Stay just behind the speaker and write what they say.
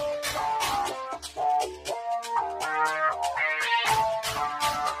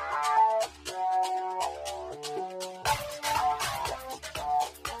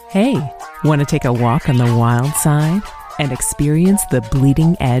Hey, want to take a walk on the wild side and experience the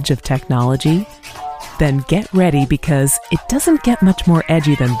bleeding edge of technology? Then get ready, because it doesn't get much more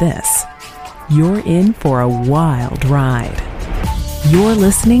edgy than this. You're in for a wild ride. You're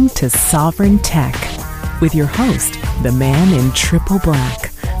listening to Sovereign Tech with your host, the man in triple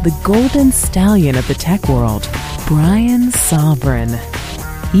black, the golden stallion of the tech world, Brian Sovereign.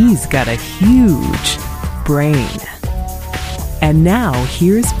 He's got a huge brain. And now,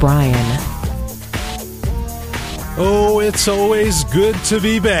 here's Brian. Oh, it's always good to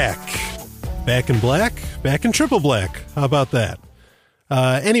be back. Back in black, back in triple black. How about that?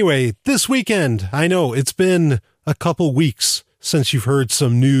 Anyway, this weekend, I know it's been a couple weeks since you've heard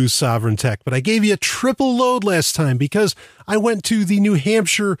some new Sovereign Tech, but I gave you a triple load last time because I went to the New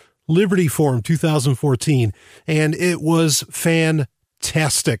Hampshire Liberty Forum 2014, and it was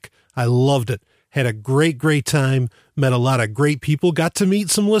fantastic. I loved it. Had a great time, met a lot of great people, got to meet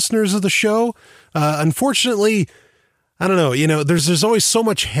some listeners of the show. Unfortunately, I don't know, there's always so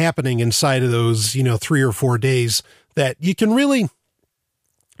much happening inside of those, 3 or 4 days that you can really,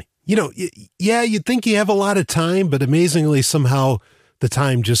 you'd think you have a lot of time, but amazingly somehow the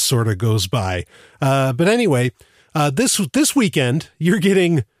time just sort of goes by. But anyway, this weekend you're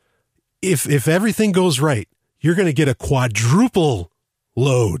getting, if everything goes right, you're going to get a quadruple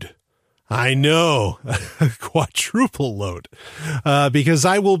load. I know, a quadruple load, because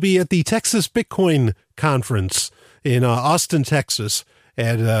I will be at the Texas Bitcoin Conference in Austin, Texas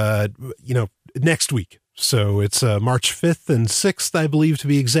at, next week. So it's March 5th and 6th, I believe, to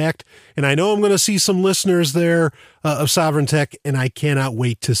be exact. And I know I'm going to see some listeners there of Sovereign Tech, and I cannot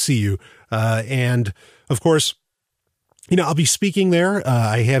wait to see you. And of course, I'll be speaking there.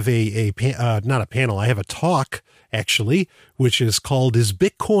 I have not a panel, I have a talk, actually, which is called "Is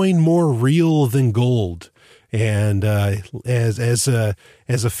Bitcoin More Real Than Gold?" And as a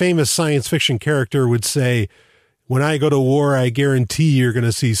famous science fiction character would say, when I go to war, I guarantee you're going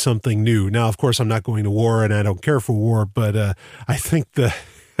to see something new. Now, of course, I'm not going to war, and I don't care for war, but I think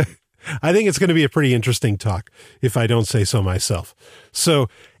I think it's going to be a pretty interesting talk, if I don't say so myself. So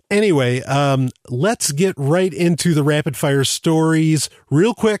anyway, let's get right into the rapid fire stories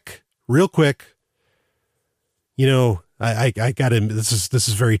real quick. I got him. This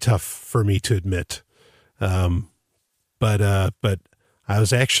is very tough for me to admit. But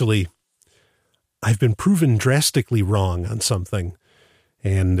I've been proven drastically wrong on something.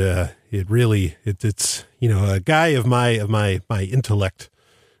 And, it's, a guy of my intellect,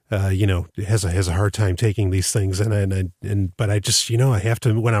 has a hard time taking these things. But I just, I have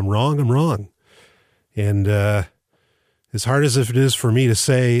to, when I'm wrong, I'm wrong. And, as hard as it is for me to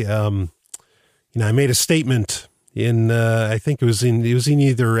say, I made a statement in, I think it was in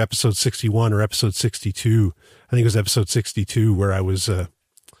either episode 61 or episode 62. I think it was episode 62 where I was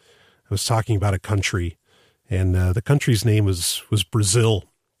talking about a country, and the country's name was Brazil.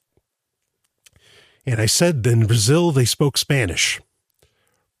 And I said, in Brazil, they spoke Spanish.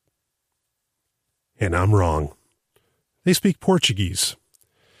 And I'm wrong. They speak Portuguese.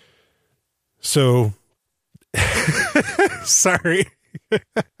 So, sorry.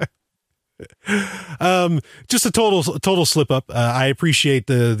 Just a total slip up. I appreciate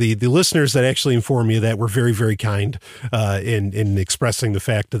the listeners that actually informed me of that. Were very, very kind in expressing the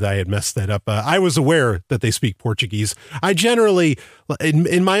fact that I had messed that up. I was aware that they speak Portuguese. I generally,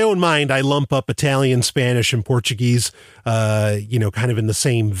 in my own mind, I lump up Italian, Spanish, and Portuguese, kind of in the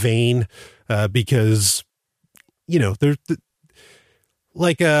same vein, because, they're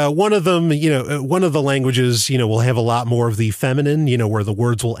like, one of them, one of the languages, will have a lot more of the feminine, where the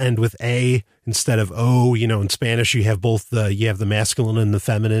words will end with A instead of O. In Spanish, you have both you have the masculine and the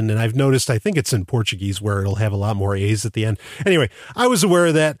feminine. And I've noticed, I think it's in Portuguese where it'll have a lot more A's at the end. Anyway, I was aware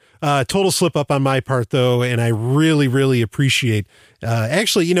of that. Total slip up on my part, though. And I really, really appreciate,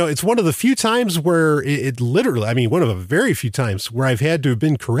 actually, it's one of the few times where it literally, one of the very few times where I've had to have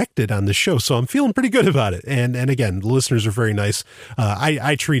been corrected on the show. So I'm feeling pretty good about it. And again, the listeners are very nice.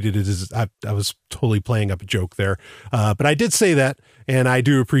 I treated it as I was totally playing up a joke there. But I did say that, and I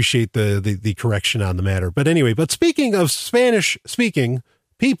do appreciate the correction on the matter. But anyway, speaking of Spanish speaking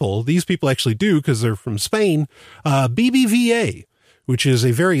people, these people actually do, because they're from Spain, BBVA, which is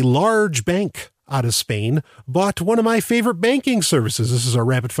a very large bank out of Spain, bought one of my favorite banking services. This is our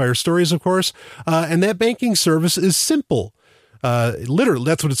rapid fire stories, of course. And that banking service is Simple. Literally,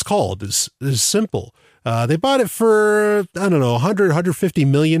 that's what it's called, is Simple. They bought it for, I don't know, 150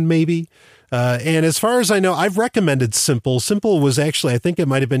 million maybe. And as far as I know, I've recommended Simple. Simple was actually, I think it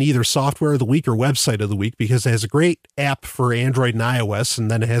might have been either Software of the Week or Website of the Week, because it has a great app for Android and iOS,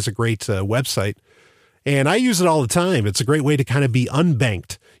 and then it has a great website. And I use it all the time. It's a great way to kind of be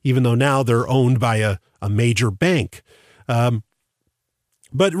unbanked, even though now they're owned by a major bank. But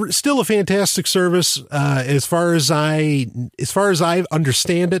still a fantastic service. As far as I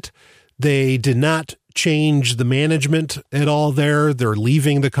understand it, they did not change the management at all there. They're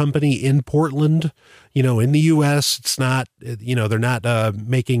leaving the company in Portland, in the U.S. It's not, they're not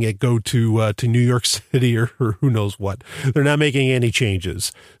making it go to New York City or who knows what. They're not making any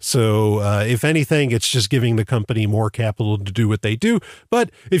changes. So if anything, it's just giving the company more capital to do what they do.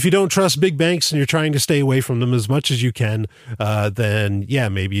 But if you don't trust big banks and you're trying to stay away from them as much as you can, then yeah,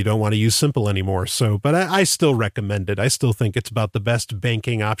 maybe you don't want to use Simple anymore. So, but I still recommend it. I still think it's about the best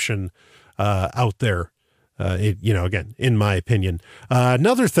banking option out there. Again, in my opinion.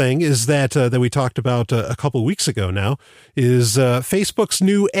 Another thing is that we talked about a couple of weeks ago now is Facebook's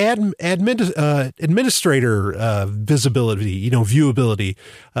new administrator visibility, viewability.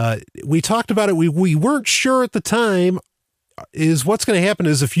 We talked about it. We weren't sure at the time is what's going to happen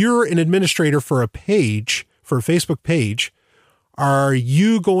is if you're an administrator for a page, for a Facebook page, are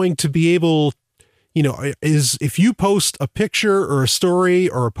you going to be able, is if you post a picture or a story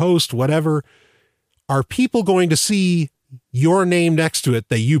or a post, whatever, are people going to see your name next to it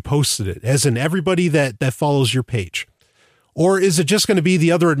that you posted it, as in everybody that follows your page? Or is it just going to be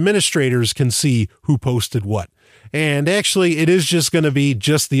the other administrators can see who posted what? And actually, it is just going to be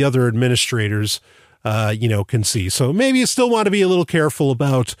just the other administrators, can see. So maybe you still want to be a little careful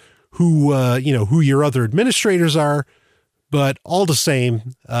about who your other administrators are. But all the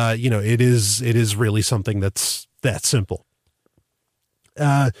same, it is really something that's that simple.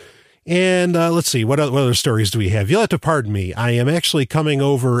 And let's see, what other stories do we have? You'll have to pardon me. I am actually coming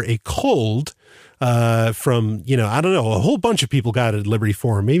over a cold from, I don't know, a whole bunch of people got it at Liberty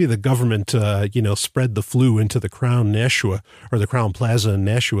Forum. Maybe the government, spread the flu into the Crown Nashua or the Crown Plaza in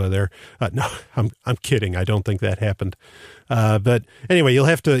Nashua there. No, I'm kidding. I don't think that happened. But anyway, you'll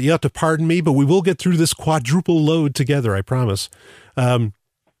have to pardon me, but we will get through this quadruple load together. I promise.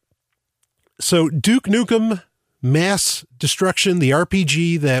 So Duke Nukem Mass Destruction, the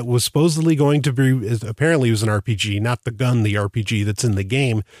RPG that was supposedly going to be, apparently it was an RPG, not the gun, the RPG that's in the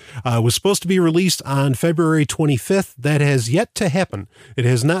game, was supposed to be released on February 25th. That has yet to happen. It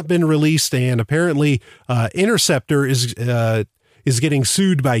has not been released, and apparently Interceptor is getting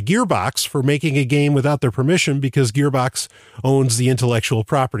sued by Gearbox for making a game without their permission because Gearbox owns the intellectual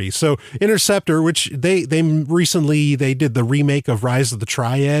property. So Interceptor, which they recently did the remake of Rise of the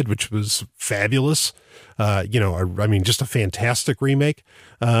Triad, which was fabulous. Just a fantastic remake.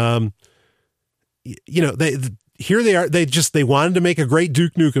 They wanted to make a great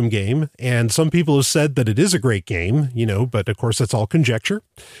Duke Nukem game, and some people have said that it is a great game, but of course that's all conjecture.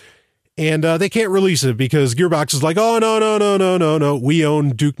 And they can't release it because Gearbox is like, oh, no, we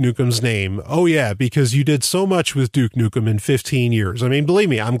own Duke Nukem's name. Oh, yeah, because you did so much with Duke Nukem in 15 years. I mean, believe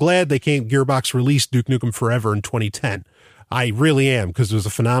me, I'm glad Gearbox released Duke Nukem Forever in 2010. I really am, because it was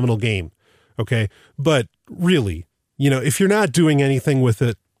a phenomenal game. Okay, but really, if you're not doing anything with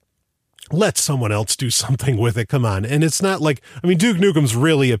it, let someone else do something with it. Come on. And it's not like, Duke Nukem's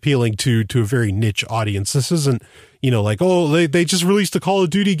really appealing to a very niche audience. This isn't, like, oh, they just released a Call of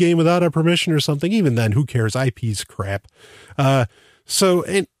Duty game without our permission or something. Even then, who cares? IP's crap.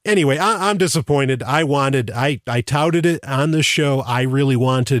 Anyway, I'm disappointed. I touted it on this show. I really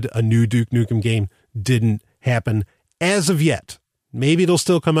wanted a new Duke Nukem game. Didn't happen as of yet. Maybe it'll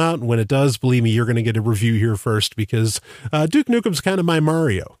still come out, and when it does, believe me, you're going to get a review here first, because Duke Nukem's kind of my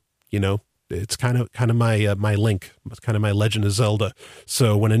Mario, It's kind of my Link. It's kind of my Legend of Zelda.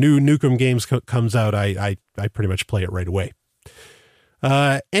 So when a new Nukem game comes out, I pretty much play it right away.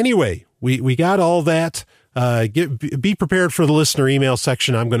 Anyway, we got all that. Be prepared for the listener email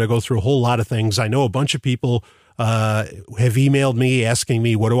section. I'm going to go through a whole lot of things. I know a bunch of people have emailed me asking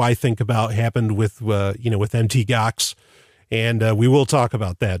me what do I think about happened with MT Gox. And we will talk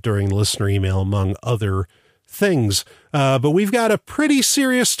about that during the listener email, among other things. But we've got a pretty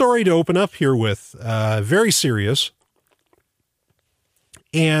serious story to open up here with. Very serious.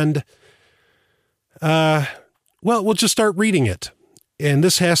 And, we'll just start reading it. And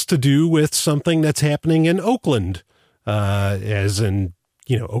this has to do with something that's happening in Oakland, as in,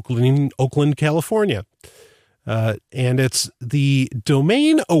 Oakland, California. And it's the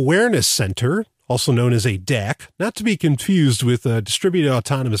Domain Awareness Center, also known as a DAC, not to be confused with Distributed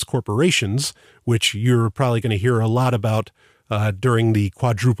Autonomous Corporations, which you're probably going to hear a lot about during the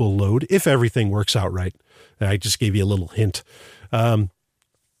quadruple load, if everything works out right. I just gave you a little hint.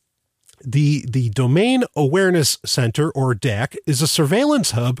 The Domain Awareness Center, or DAC, is a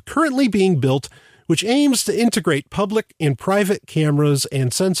surveillance hub currently being built which aims to integrate public and private cameras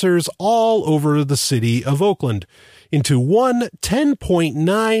and sensors all over the city of Oakland into one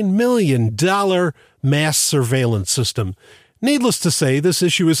 $10.9 million mass surveillance system. Needless to say, this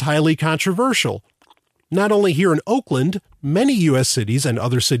issue is highly controversial. Not only here in Oakland, many U.S. cities and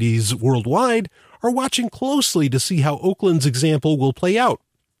other cities worldwide are watching closely to see how Oakland's example will play out.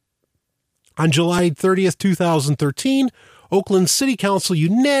 On July 30th, 2013, Oakland City Council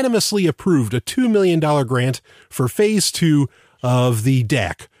unanimously approved a $2 million grant for Phase 2 of the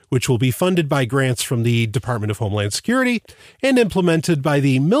DAC, which will be funded by grants from the Department of Homeland Security and implemented by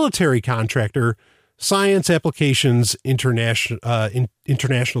the military contractor Science Applications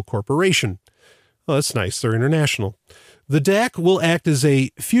International Corporation. Well, that's nice. They're international. The DAC will act as a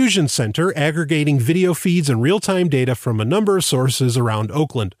fusion center, aggregating video feeds and real-time data from a number of sources around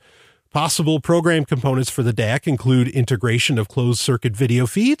Oakland. Possible program components for the DAC include integration of closed-circuit video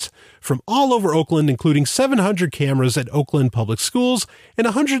feeds from all over Oakland, including 700 cameras at Oakland Public Schools and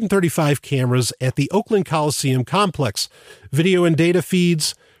 135 cameras at the Oakland Coliseum Complex. Video and data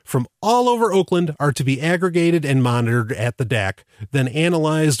feeds from all over Oakland are to be aggregated and monitored at the DAC, then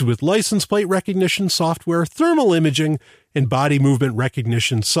analyzed with license plate recognition software, thermal imaging, and body movement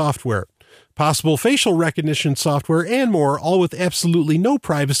recognition software. Possible facial recognition software, and more, all with absolutely no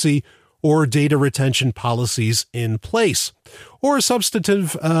privacy or data retention policies in place, or a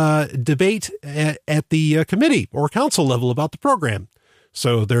substantive debate at the committee or council level about the program.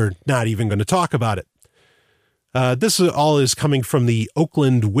 So they're not even going to talk about it. This all is coming from the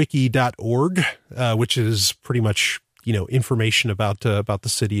oaklandwiki.org, which is pretty much, information about the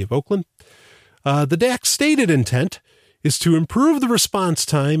city of Oakland. The DAC's stated intent is to improve the response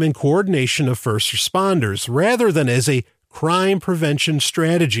time and coordination of first responders rather than as a crime prevention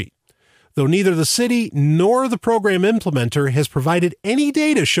strategy. Though neither the city nor the program implementer has provided any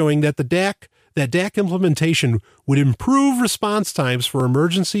data showing that DAC implementation would improve response times for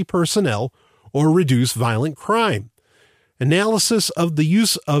emergency personnel or reduce violent crime. Analysis of the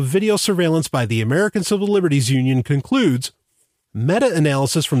use of video surveillance by the American Civil Liberties Union concludes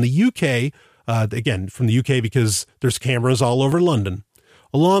meta-analysis from the UK, again, from the UK because there's cameras all over London,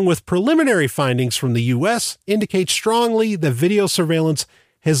 along with preliminary findings from the US, indicate strongly that video surveillance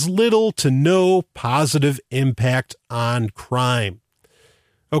has little to no positive impact on crime.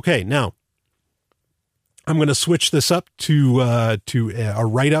 Okay, now I'm going to switch this up to a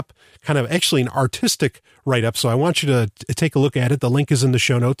write-up, kind of actually an artistic write-up. So I want you to take a look at it. The link is in the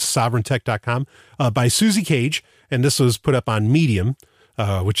show notes, sovereigntech.com, by Susie Cage. And this was put up on Medium,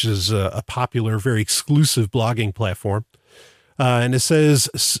 which is a popular, very exclusive blogging platform. And it says,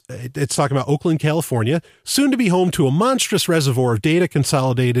 it's talking about Oakland, California, soon to be home to a monstrous reservoir of data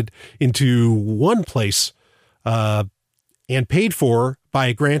consolidated into one place and paid for by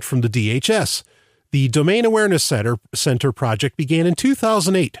a grant from the DHS. The Domain Awareness Center project began in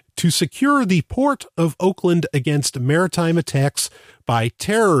 2008 to secure the port of Oakland against maritime attacks by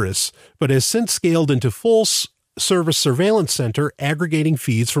terrorists, but has since scaled into full-service surveillance center aggregating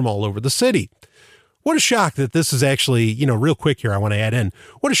feeds from all over the city. What a shock that this is actually, real quick here, I want to add in,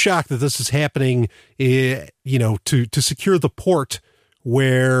 what a shock that this is happening, to secure the port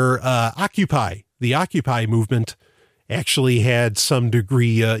where the Occupy movement actually had some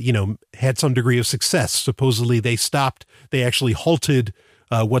degree of success. Supposedly they actually halted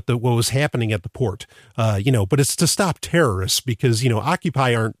what was happening at the port, but it's to stop terrorists because,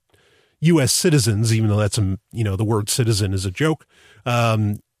 Occupy aren't U.S. citizens, even though that's, the word citizen is a joke.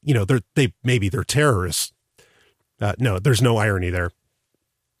 They're terrorists. No, there's no irony there.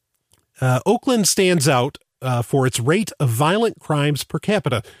 Oakland stands out for its rate of violent crimes per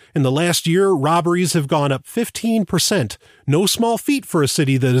capita. In the last year, robberies have gone up 15%. No small feat for a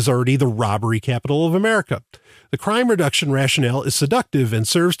city that is already the robbery capital of America. The crime reduction rationale is seductive and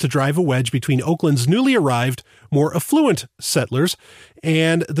serves to drive a wedge between Oakland's newly arrived, more affluent settlers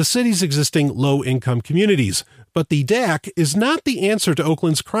and the city's existing low-income communities. But the DAC is not the answer to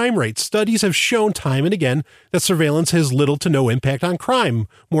Oakland's crime rate. Studies have shown time and again that surveillance has little to no impact on crime.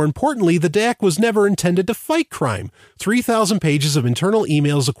 More importantly, the DAC was never intended to fight crime. 3,000 pages of internal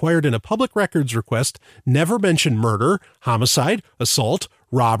emails acquired in a public records request never mention murder, homicide, assault,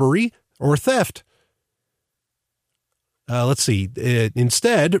 robbery, or theft. Let's see.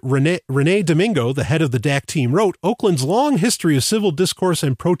 Instead, Renee Domingo, the head of the DAC team, wrote, Oakland's long history of civil discourse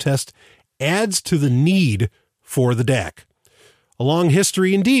and protest adds to the need for the DAC. A long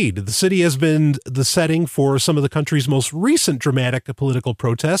history indeed. The city has been the setting for some of the country's most recent dramatic political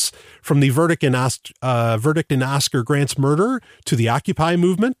protests, from the verdict in Oscar Grant's murder to the Occupy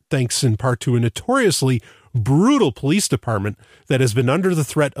movement, thanks in part to a notoriously brutal police department that has been under the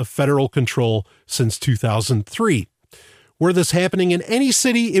threat of federal control since 2003. Were this happening in any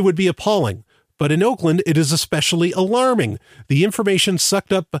city, it would be appalling. But in Oakland, it is especially alarming. The information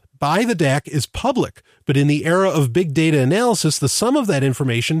sucked up by the DAC is public, but in the era of big data analysis, the sum of that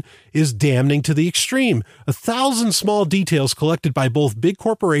information is damning to the extreme. 1,000 small details collected by both big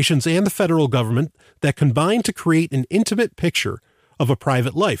corporations and the federal government that combine to create an intimate picture of a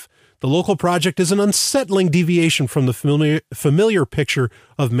private life. The local project is an unsettling deviation from the familiar picture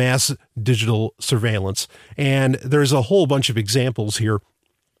of mass digital surveillance. And there's a whole bunch of examples here.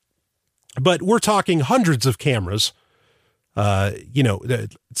 But we're talking hundreds of cameras,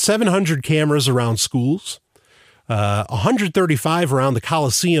 700 cameras around schools, 135 around the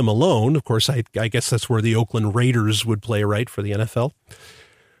Coliseum alone. Of course, I guess that's where the Oakland Raiders would play, right, for the NFL.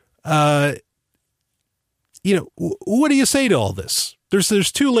 What do you say to all this?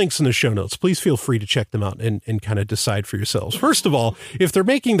 There's 2 links in the show notes. Please feel free to check them out and kind of decide for yourselves. First of all, if they're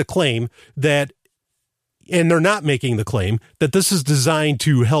making the claim that, and they're not making the claim that this is designed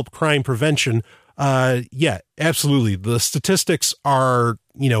to help crime prevention, yeah, absolutely. The statistics are,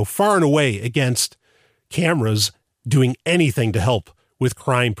 far and away against cameras doing anything to help with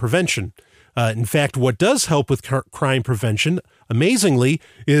crime prevention. In fact, what does help with crime prevention, amazingly,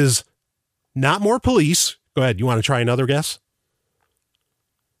 is not more police. Go ahead. You want to try another guess?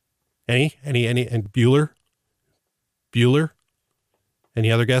 Any, and Bueller?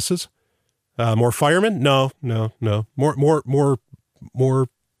 Any other guesses? More firemen? No. More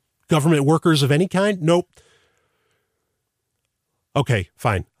government workers of any kind? Nope. Okay,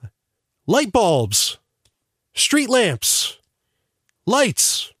 fine. Light bulbs, street lamps,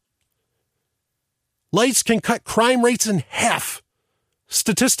 lights. Lights can cut crime rates in half,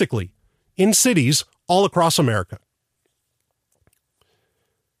 statistically, in cities all across America.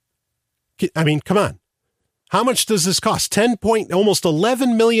 I mean, come on. How much does this cost? Almost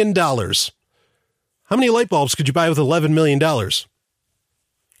 $11 million. How many light bulbs could you buy with $11 million? I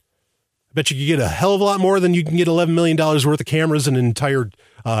bet you could get a hell of a lot more than you can get $11 million worth of cameras and an entire,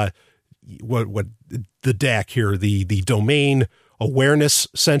 the DAC here, the Domain Awareness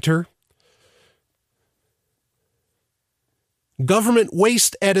Center. Government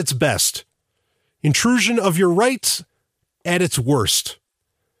waste at its best. Intrusion of your rights at its worst.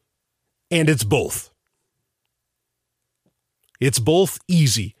 And it's both. It's both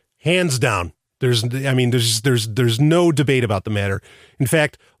easy, hands down. There's no debate about the matter. In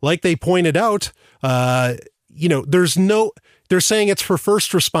fact, like they pointed out, they're saying it's for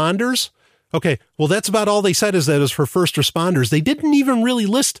first responders. Okay, well, that's about all they said is that it's for first responders. They didn't even really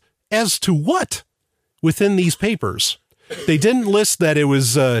list as to what within these papers. They didn't list that it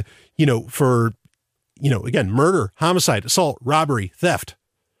was, for, again, murder, homicide, assault, robbery, theft.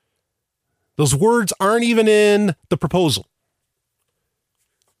 Those words aren't even in the proposal.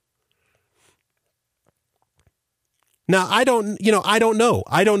 Now, I don't know.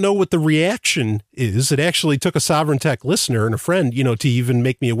 I don't know what the reaction is. It actually took a Sovereign Tech listener and a friend, to even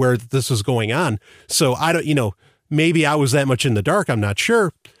make me aware that this was going on. So I don't, maybe I was that much in the dark. I'm not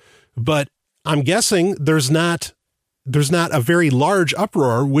sure, but I'm guessing there's not a very large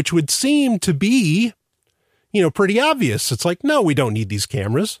uproar, which would seem to be, pretty obvious. It's like, no, we don't need these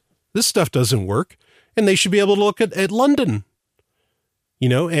cameras. This stuff doesn't work. And they should be able to look at London,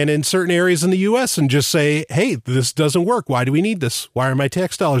 and in certain areas in the U.S. and just say, hey, this doesn't work. Why do we need this? Why are my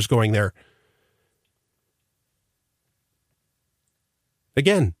tax dollars going there?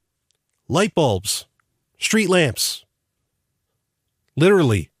 Again, light bulbs, street lamps,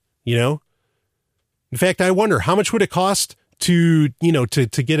 literally, In fact, I wonder how much would it cost to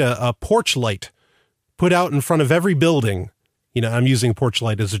get a porch light put out in front of every building. I'm using porch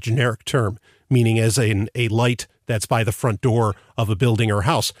light as a generic term, meaning as a light that's by the front door of a building or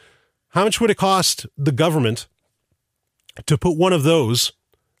house. How much would it cost the government to put one of those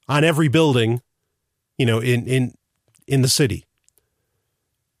on every building, in the city?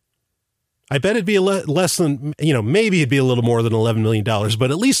 I bet it'd be less than, maybe it'd be a little more than $11 million, but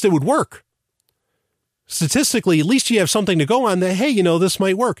at least it would work. Statistically, at least you have something to go on that, hey, this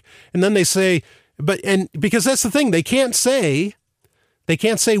might work. And then they say, because that's the thing, they can't say,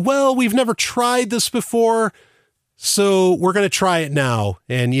 well, we've never tried this before, so we're going to try it now.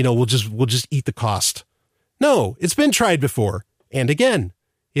 And, we'll just eat the cost. No, it's been tried before. And again,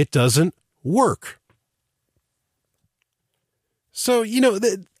 it doesn't work. So,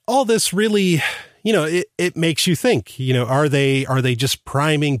 all this really, it makes you think, are they just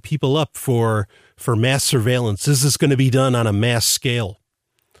priming people up for mass surveillance? Is this going to be done on a mass scale?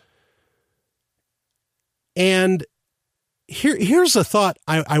 And here's a thought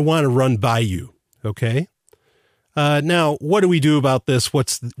I want to run by you. Okay. Now, what do we do about this?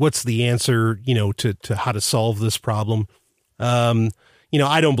 What's the answer, to how to solve this problem? I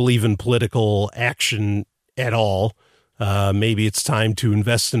don't believe in political action at all. Maybe it's time to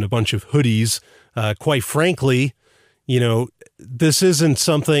invest in a bunch of hoodies. Quite frankly, this isn't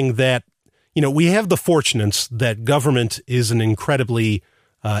something that, we have the fortunates that government is an incredibly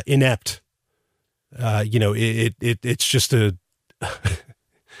inept. It's just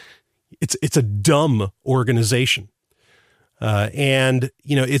it's a dumb organization. And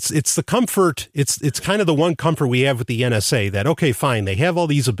it's the comfort. It's kind of the one comfort we have with the NSA that, okay, fine. They have all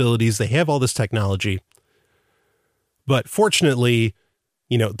these abilities. They have all this technology, but fortunately,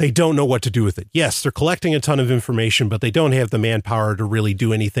 they don't know what to do with it. Yes, they're collecting a ton of information, but they don't have the manpower to really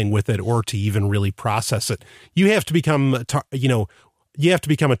do anything with it or to even really process it. You have to become, a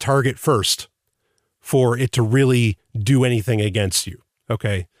target first for it to really do anything against you.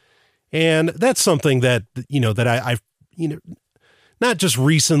 Okay. And that's something that, I've not just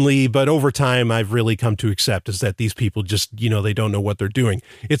recently, but over time, I've really come to accept is that these people just, they don't know what they're doing.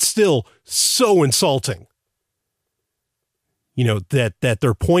 It's still so insulting, that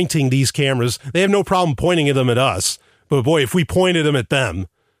they're pointing these cameras. They have no problem pointing them at us, but boy, if we pointed them at them,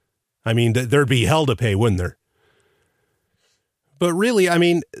 I mean, there'd be hell to pay, wouldn't there? But really, I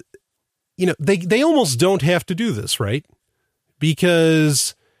mean, they almost don't have to do this, right?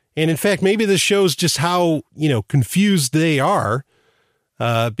 Because, and in fact, maybe this shows just how, confused they are,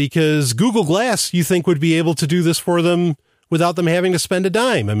 because Google Glass, you think, would be able to do this for them without them having to spend a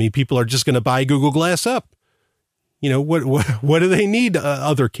dime. I mean, people are just going to buy Google Glass up. What do they need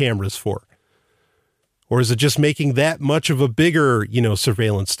other cameras for? Or is it just making that much of a bigger,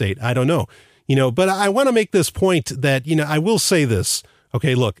 surveillance state? I don't know. But I want to make this point that, I will say this.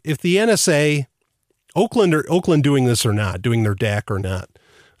 Okay, look, if the NSA, Oakland doing this or not, doing their DAC or not,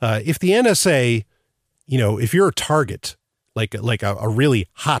 if the NSA, if you're a target, like a really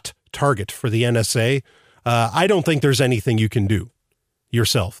hot target for the NSA, I don't think there's anything you can do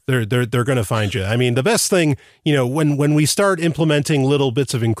yourself. They're going to find you. I mean, the best thing, when we start implementing little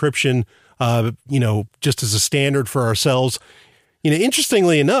bits of encryption, just as a standard for ourselves,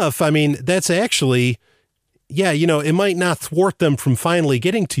 interestingly enough, I mean, that's actually, it might not thwart them from finally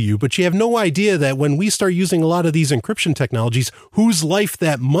getting to you, but you have no idea that when we start using a lot of these encryption technologies, whose life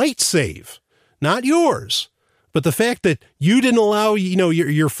that might save, not yours, but the fact that you didn't allow,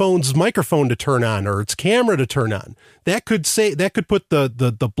 your phone's microphone to turn on or its camera to turn on, that could put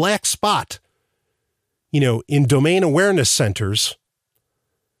the black spot, in domain awareness centers,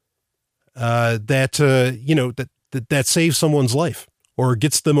 that saves someone's life or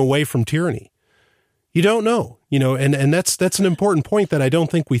gets them away from tyranny. You don't know, and that's an important point that I don't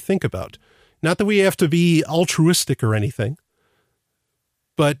think we think about. Not that we have to be altruistic or anything,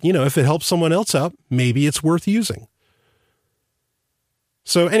 but, if it helps someone else out, maybe it's worth using.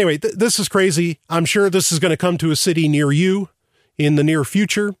 So anyway, this is crazy. I'm sure this is going to come to a city near you in the near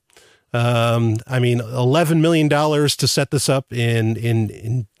future. I mean, $11 million to set this up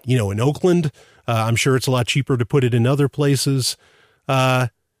in Oakland. I'm sure it's a lot cheaper to put it in other places.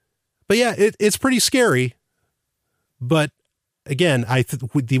 But yeah, it's pretty scary. But again,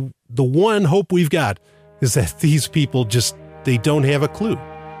 the one hope we've got is that these people they don't have a clue.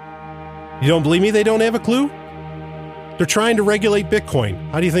 You don't believe me? They don't have a clue? They're trying to regulate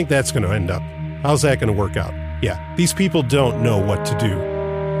Bitcoin. How do you think that's going to end up? How's that going to work out? Yeah, these people don't know what to do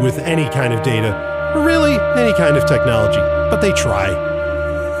with any kind of data, or really any kind of technology, but they try.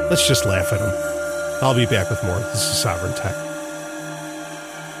 Let's just laugh at them. I'll be back with more. This is Sovereign Tech.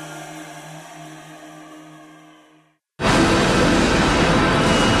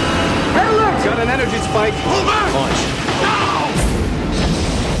 Spike. Pull back! Launch. Now!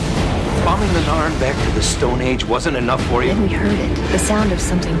 Bombing the Narn back to the Stone Age wasn't enough for you? Then we heard it. The sound of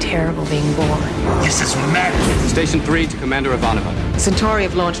something terrible being born. This is madness. Station 3 to Commander Ivanova. Centauri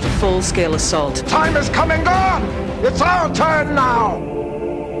have launched a full-scale assault. Time is coming on! It's our turn now!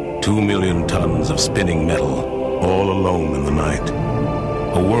 2 million tons of spinning metal, all alone in the night.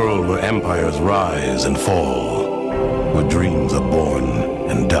 A world where empires rise and fall, where dreams are born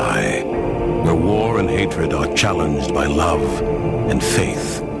and die. Where war and hatred are challenged by love and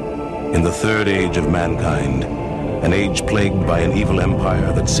faith. In the third age of mankind, an age plagued by an evil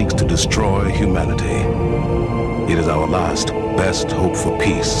empire that seeks to destroy humanity. It is our last, best hope for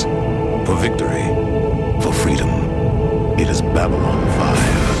peace, for victory, for freedom. It is Babylon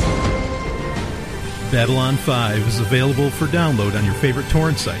 5. Babylon 5 is available for download on your favorite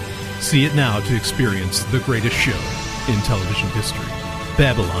torrent site. See it now to experience the greatest show in television history.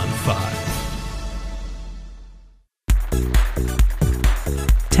 Babylon 5.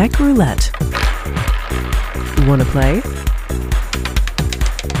 Tech Roulette Want to play?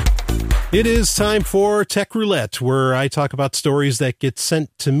 It is time for Tech Roulette, where I talk about stories that get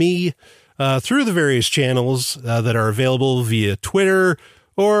sent to me through the various channels that are available via Twitter,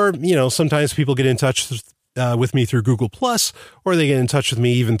 or, sometimes people get in touch with me through Google+, or they get in touch with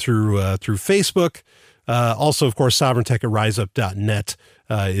me even through Facebook. Also, of course, sovereigntech@riseup.net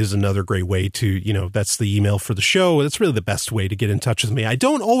is another great way to, that's the email for the show. It's really the best way to get in touch with me. I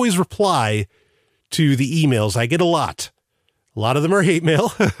don't always reply to the emails. I get a lot. A lot of them are hate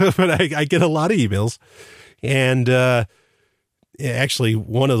mail, but I get a lot of emails. And actually,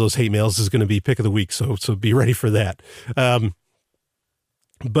 one of those hate mails is going to be pick of the week, so be ready for that. But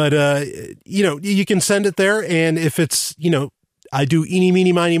you can send it there, and if it's, I do eeny,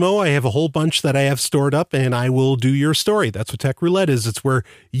 meeny, miny, mo, I have a whole bunch that I have stored up, and I will do your story. That's what Tech Roulette is. It's where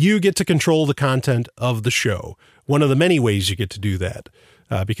you get to control the content of the show. One of the many ways you get to do that.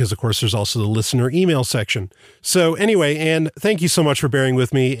 Because, of course, there's also the listener email section. So anyway, and thank you so much for bearing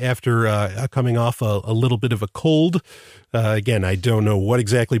with me after coming off a little bit of a cold. Again, I don't know what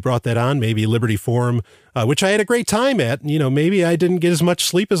exactly brought that on. Maybe Liberty Forum, which I had a great time at. Maybe I didn't get as much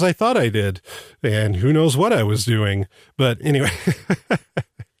sleep as I thought I did. And who knows what I was doing. But anyway.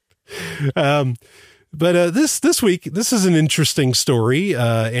 But this week, this is an interesting story,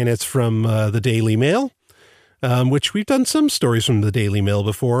 and it's from the Daily Mail. Which we've done some stories from the Daily Mail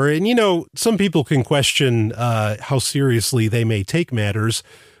before. And, some people can question how seriously they may take matters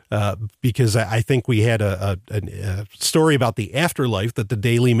because I think we had a story about the afterlife that the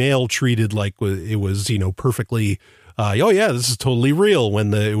Daily Mail treated like it was, perfectly, this is totally real, when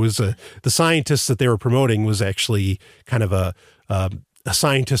the scientist that they were promoting was actually kind of a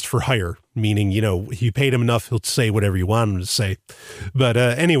scientist for hire, meaning, you paid him enough, he'll say whatever you want him to say. But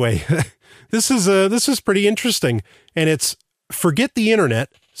anyway... This is pretty interesting, and it's forget the internet.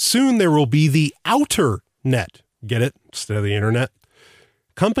 Soon there will be the outer net. Get it? Instead of the internet.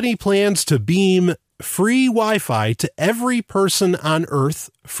 Company plans to beam free Wi-Fi to every person on Earth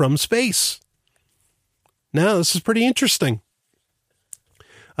from space. Now, this is pretty interesting.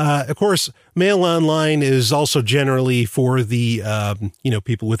 Of course, Mail Online is also generally for the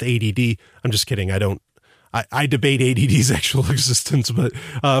people with ADD. I'm just kidding. I debate ADD's actual existence, but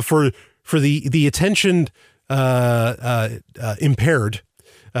for the attention impaired,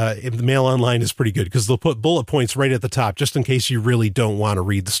 the Mail Online is pretty good because they'll put bullet points right at the top just in case you really don't want to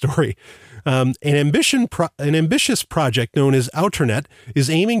read the story. An ambitious project known as Outernet is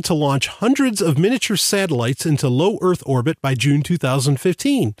aiming to launch hundreds of miniature satellites into low Earth orbit by June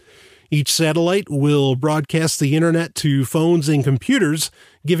 2015. Each satellite will broadcast the internet to phones and computers,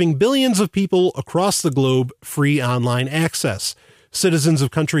 giving billions of people across the globe free online access. Citizens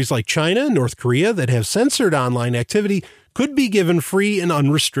of countries like China and North Korea that have censored online activity could be given free and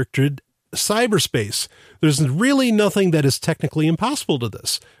unrestricted cyberspace. There's really nothing that is technically impossible to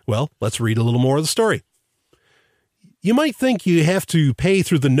this. Well, let's read a little more of the story. You might think you have to pay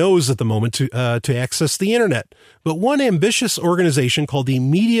through the nose at the moment to access the internet, but one ambitious organization called the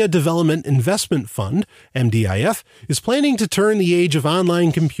Media Development Investment Fund, MDIF, is planning to turn the age of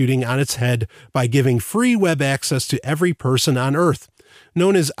online computing on its head by giving free web access to every person on Earth.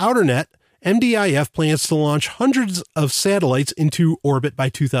 Known as Outernet, MDIF plans to launch hundreds of satellites into orbit by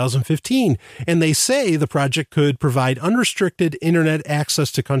 2015, and they say the project could provide unrestricted internet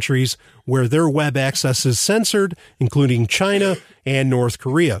access to countries where their web access is censored, including China and North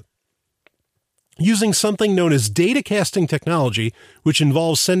Korea. Using something known as datacasting technology, which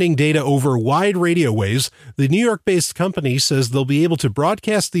involves sending data over wide radio waves, the New York-based company says they'll be able to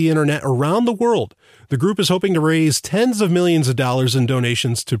broadcast the internet around the world. The group is hoping to raise tens of millions of dollars in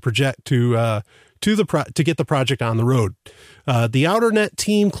donations to get the project on the road. The Outernet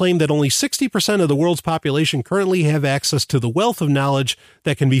team claimed that only 60% of the world's population currently have access to the wealth of knowledge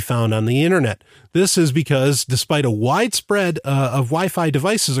that can be found on the internet. This is because, despite a widespread of Wi-Fi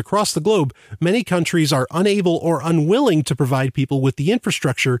devices across the globe, many countries are unable or unwilling to provide people with the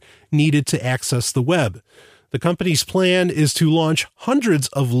infrastructure needed to access the web. The company's plan is to launch hundreds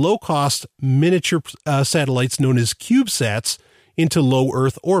of low-cost miniature satellites known as CubeSats into low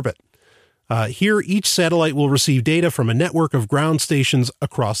Earth orbit. Here, each satellite will receive data from a network of ground stations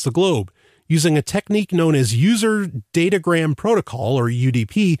across the globe. Using a technique known as User Datagram Protocol, or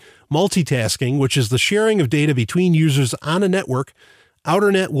UDP, multitasking, which is the sharing of data between users on a network,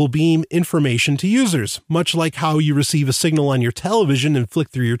 Outernet will beam information to users. Much like how you receive a signal on your television and flick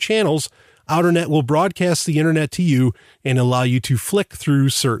through your channels, Outernet will broadcast the internet to you and allow you to flick through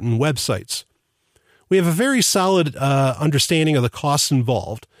certain websites. We have a very solid understanding of the costs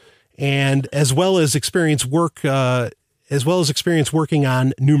involved, and as well as experience work as well as experience working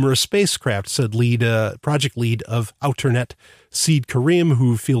on numerous spacecraft, said project lead of Outernet, Seed Karim,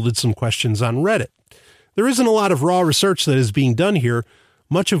 who fielded some questions on Reddit. There isn't a lot of raw research that is being done here.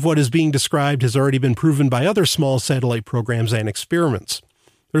 Much of what is being described has already been proven by other small satellite programs and experiments.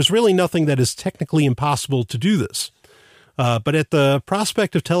 There's really nothing that is technically impossible to do this. But at the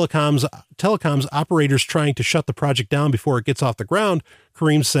prospect of telecoms operators trying to shut the project down before it gets off the ground,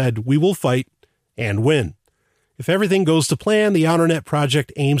 Karim said, "We will fight and win." If everything goes to plan, the Outernet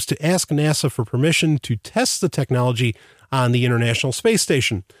project aims to ask NASA for permission to test the technology on the International Space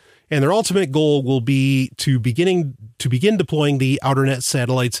Station. And their ultimate goal will be to begin deploying the Outernet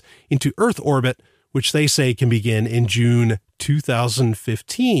satellites into Earth orbit, which they say can begin in June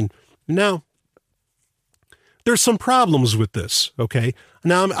 2015. Now, there's some problems with this, okay?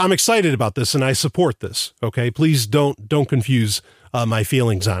 Now, I'm excited about this, and I support this, okay? Please don't confuse my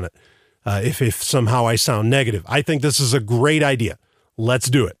feelings on it if somehow I sound negative. I think this is a great idea. Let's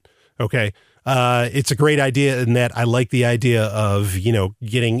do it, okay? It's a great idea in that I like the idea of,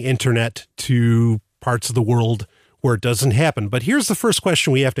 getting internet to parts of the world where it doesn't happen. But here's the first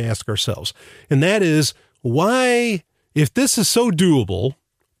question we have to ask ourselves, and that is, why, if this is so doable,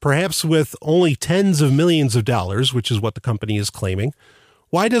 perhaps with only tens of millions of dollars, which is what the company is claiming,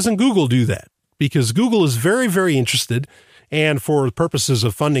 why doesn't Google do that? Because Google is very, very interested, and for purposes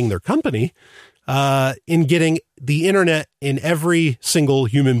of funding their company, in getting the internet in every single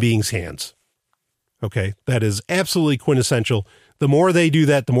human being's hands. Okay, that is absolutely quintessential. The more they do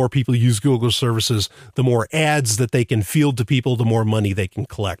that, the more people use Google services, the more ads that they can field to people, the more money they can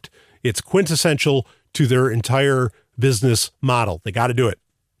collect. It's quintessential to their entire business model. They got to do it,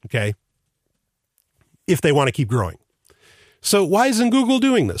 okay, if they want to keep growing. So why isn't Google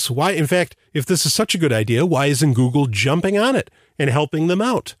doing this? Why, in fact, if this is such a good idea, why isn't Google jumping on it and helping them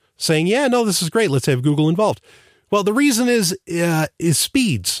out, saying, yeah, no, this is great, let's have Google involved? Well, the reason is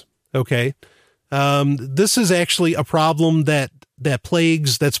speeds, okay? This is actually a problem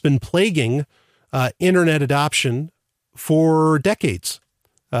that's been plaguing internet adoption for decades,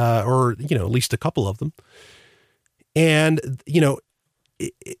 or at least a couple of them. And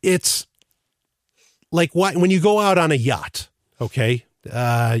it's like when you go out on a yacht, okay?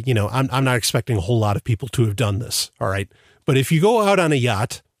 I'm not expecting a whole lot of people to have done this, all right? But if you go out on a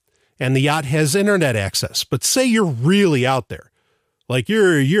yacht and the yacht has internet access, but say you're really out there, like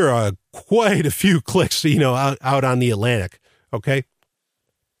you're quite a few clicks, out on the Atlantic, okay?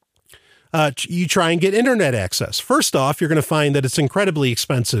 You try and get internet access. First off, you're going to find that it's incredibly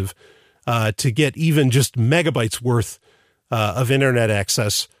expensive to get even just megabytes worth of internet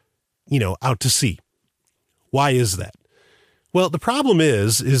access, out to sea. Why is that? Well, the problem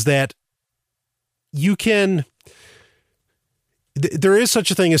is that there is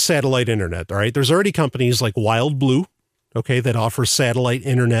such a thing as satellite internet, all right? There's already companies like Wild Blue, okay, that offer satellite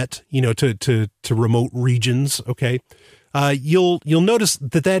internet, to remote regions, okay? You'll notice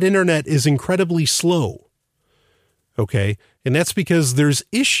that internet is incredibly slow, okay? And that's because there's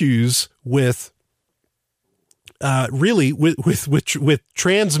issues with with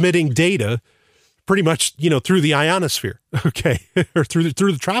transmitting data pretty much, through the ionosphere, okay, or through the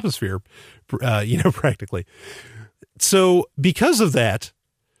troposphere, practically. So because of that,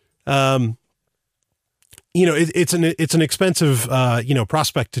 it's an expensive,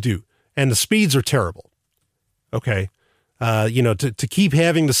 prospect to do, and the speeds are terrible. Okay. To keep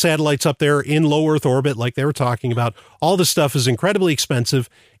having the satellites up there in low Earth orbit, like they were talking about, all this stuff is incredibly expensive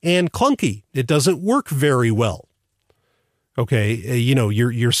and clunky. It doesn't work very well. Okay.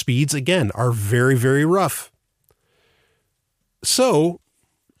 Your speeds again are very, very rough. So,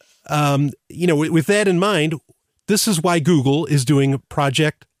 with that in mind, this is why Google is doing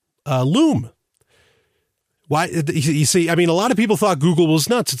Project Loom. Why, you see, a lot of people thought Google was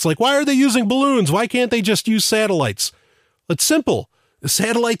nuts. It's like, why are they using balloons? Why can't they just use satellites? It's simple. The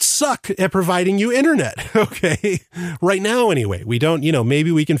satellites suck at providing you internet. Okay. Right now, anyway, we don't,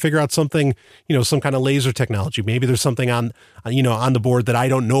 maybe we can figure out something, some kind of laser technology. Maybe there's something on the board that I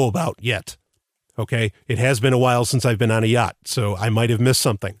don't know about yet. Okay. It has been a while since I've been on a yacht, so I might have missed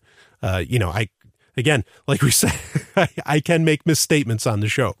something. Again, like we said, I can make misstatements on the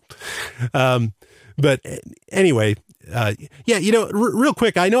show. But anyway, real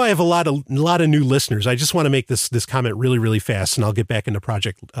quick, I know I have a lot of new listeners. I just want to make this comment really, really fast, and I'll get back into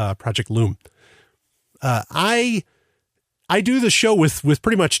Project Loom. I do the show with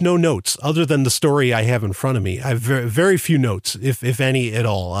pretty much no notes other than the story I have in front of me. I have very, very few notes, if any at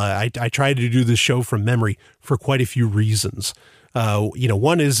all. I try to do this show from memory for quite a few reasons.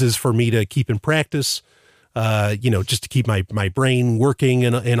 One is for me to keep in practice. just to keep my brain working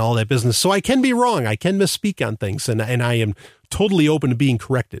and all that business. So I can be wrong. I can misspeak on things, and I am totally open to being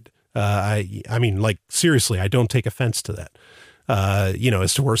corrected. I mean, like, seriously, I don't take offense to that.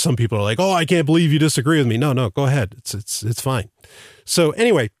 As to where some people are like, oh, I can't believe you disagree with me. No, go ahead. It's fine. So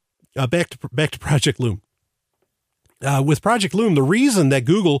anyway, back to Project Loom. With Project Loom, the reason that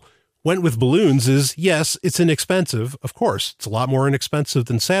Google went with balloons is, yes, it's inexpensive. Of course, it's a lot more inexpensive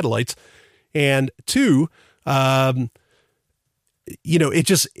than satellites. And two,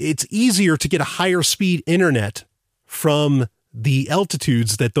 it's easier to get a higher speed internet from the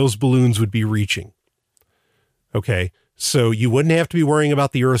altitudes that those balloons would be reaching. Okay. So you wouldn't have to be worrying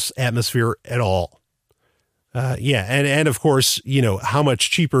about the Earth's atmosphere at all. And of course, how much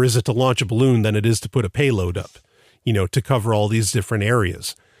cheaper is it to launch a balloon than it is to put a payload up, to cover all these different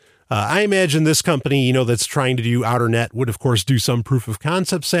areas. I imagine this company, that's trying to do outer net would, of course, do some proof of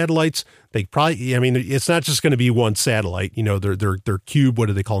concept satellites. They probably, it's not just going to be one satellite, they're cube. What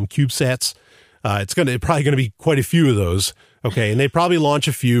do they call them? CubeSats. It's probably going to be quite a few of those. Okay. And they probably launch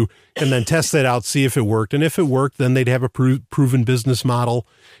a few and then test that out, see if it worked. And if it worked, then they'd have a proven business model.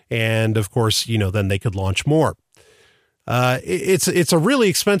 And of course, then they could launch more. It's a really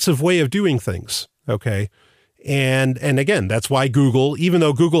expensive way of doing things. Okay. And again, that's why Google, even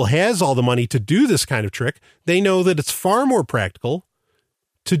though Google has all the money to do this kind of trick, they know that it's far more practical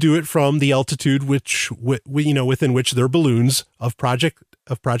to do it from the altitude within which their balloons of Project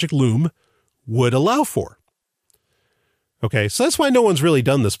Loom would allow for. Okay, so that's why no one's really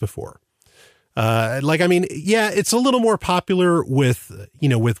done this before. It's a little more popular with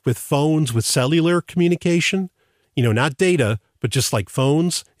phones, with cellular communication, not data, but just like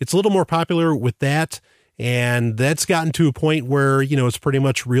phones. It's a little more popular with that. And that's gotten to a point where, it's pretty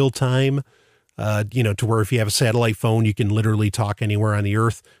much real time, to where if you have a satellite phone, you can literally talk anywhere on the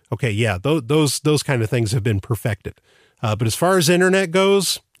Earth. Okay. Yeah. Those kind of things have been perfected. But as far as internet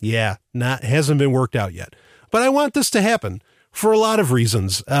goes, hasn't been worked out yet. But I want this to happen for a lot of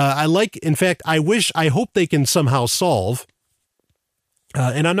reasons. I hope they can somehow solve,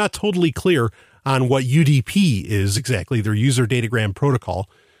 and I'm not totally clear on what UDP is exactly, their user datagram protocol.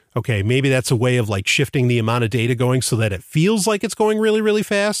 Okay, maybe that's a way of like shifting the amount of data going so that it feels like it's going really, really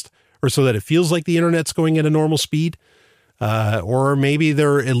fast, or so that it feels like the internet's going at a normal speed. Or maybe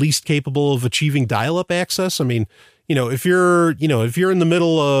they're at least capable of achieving dial-up access. I mean, if you're in the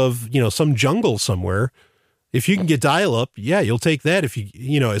middle of, some jungle somewhere, if you can get dial-up, you'll take that if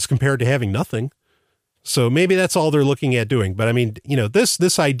as compared to having nothing. So maybe that's all they're looking at doing. But I mean,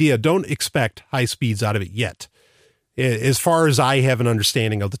 this idea, don't expect high speeds out of it yet. As far as I have an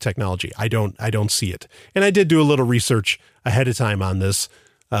understanding of the technology, I don't see it. And I did do a little research ahead of time on this,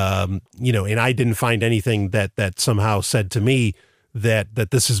 and I didn't find anything that somehow said to me that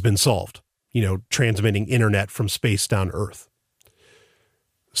this has been solved, transmitting internet from space down to Earth.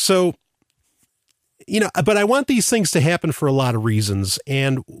 So, but I want these things to happen for a lot of reasons.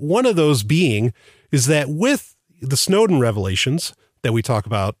 And one of those being is that with the Snowden revelations that we talk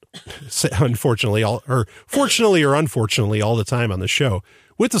about, fortunately or unfortunately all the time on the show,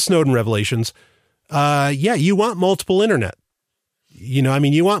 with the Snowden revelations, you want multiple internet. You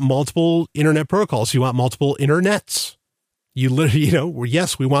want multiple internet protocols. You want multiple internets.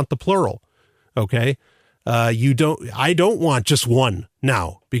 Yes, we want the plural. Okay. I don't want just one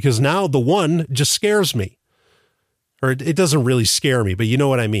now, because now the one just scares me, or it doesn't really scare me, but you know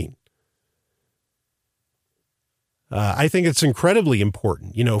what I mean? I think it's incredibly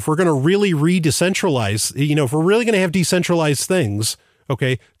important. If we're going to really re-decentralize, if we're really going to have decentralized things,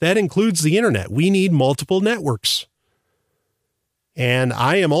 okay, that includes the internet. We need multiple networks. And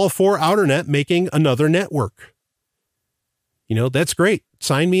I am all for OuterNet making another network. That's great.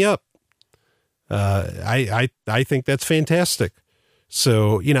 Sign me up. I think that's fantastic.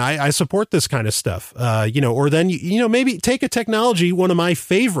 So, I support this kind of stuff, or then, maybe take a technology, one of my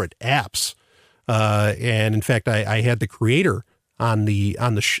favorite apps. And in fact, I had the creator on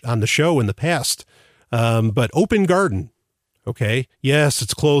the show in the past. But Open Garden. Okay. Yes,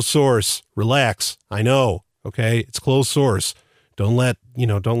 it's closed source. Relax. I know. Okay. It's closed source. Don't let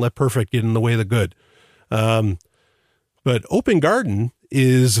perfect get in the way of the good. But Open Garden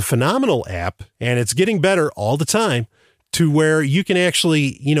is a phenomenal app, and it's getting better all the time, to where you can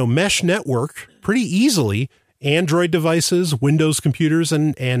actually, mesh network pretty easily Android devices, Windows computers,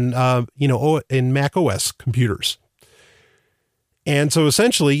 and Mac OS computers. And so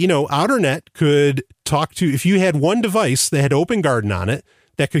essentially, OuterNet could talk to, if you had one device that had Open Garden on it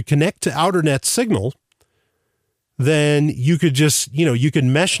that could connect to OuterNet signal, then you could just, you could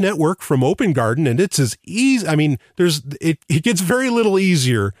mesh network from Open Garden, and it's as easy. I mean, it gets very little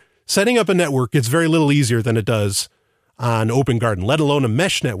easier Setting up a network gets very little easier than it does on Open Garden, let alone a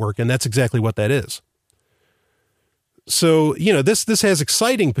mesh network, and that's exactly what that is. So, this has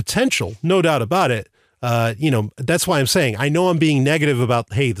exciting potential, no doubt about it. That's why I'm saying, I know I'm being negative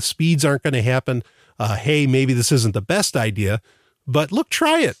about, hey, the speeds aren't going to happen. Hey, maybe this isn't the best idea, but look,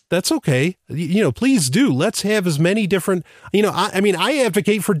 try it. That's okay. Please do. Let's have as many different, I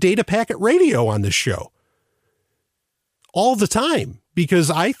advocate for data packet radio on this show all the time, because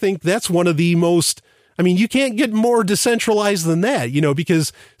I think that's one of the most, you can't get more decentralized than that,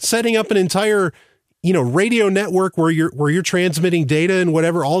 because setting up an entire, radio network where you're transmitting data and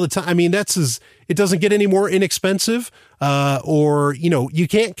whatever all the time. It doesn't get any more inexpensive, or you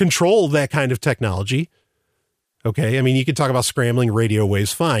can't control that kind of technology. Okay. You can talk about scrambling radio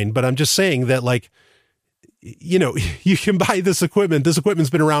waves, fine, but I'm just saying that, you can buy this equipment. This equipment's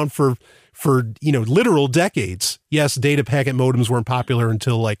been around for literal decades. Yes, data packet modems weren't popular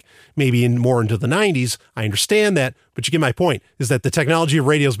until maybe more into the 90s. I understand that, but you get my point, is that the technology of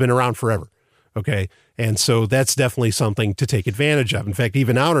radio has been around forever. Okay. And so that's definitely something to take advantage of. In fact,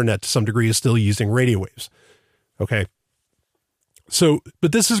 even Outernet to some degree is still using radio waves. Okay. So,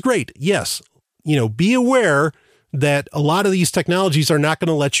 but this is great. Yes. Be aware that a lot of these technologies are not going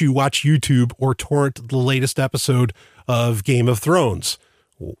to let you watch YouTube or torrent the latest episode of Game of Thrones.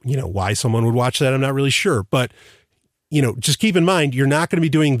 Why someone would watch that, I'm not really sure. But, just keep in mind, you're not going to be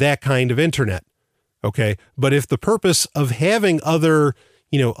doing that kind of internet. Okay. But if the purpose of having other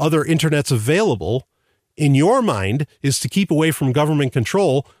internets available in your mind is to keep away from government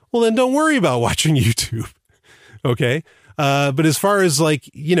control, well, then don't worry about watching YouTube. Okay. But as far as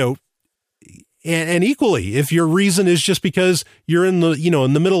and equally, if your reason is just because you're in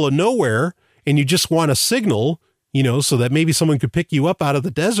the middle of nowhere and you just want a signal, so that maybe someone could pick you up out of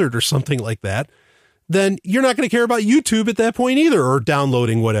the desert or something like that, then you're not going to care about YouTube at that point either, or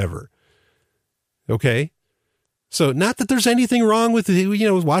downloading whatever. Okay. So not that there's anything wrong with,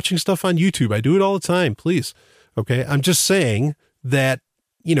 watching stuff on YouTube. I do it all the time, please. Okay. I'm just saying that,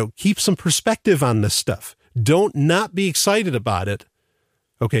 keep some perspective on this stuff. Don't not be excited about it.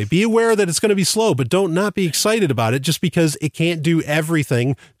 Okay, be aware that it's going to be slow, but don't not be excited about it just because it can't do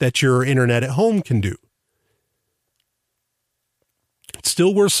everything that your internet at home can do. It's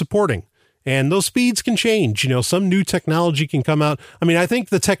still worth supporting. And those speeds can change. Some new technology can come out. I think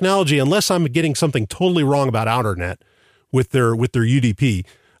the technology, unless I'm getting something totally wrong about Outernet with their UDP,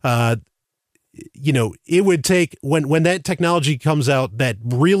 it would take, when that technology comes out that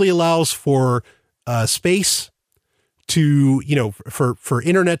really allows for space to, for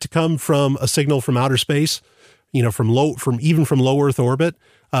internet to come from a signal from outer space, from low Earth orbit,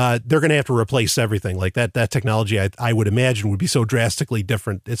 they're going to have to replace everything like that. That technology, I would imagine, would be so drastically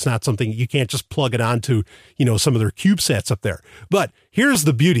different. It's not something you can't just plug it onto, some of their CubeSats up there. But here's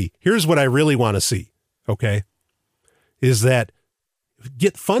the beauty. Here's what I really want to see. Okay. Is that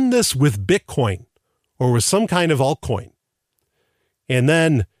fund this with Bitcoin or with some kind of altcoin, and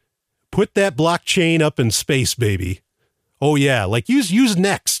then put that blockchain up in space, baby. Oh yeah. Use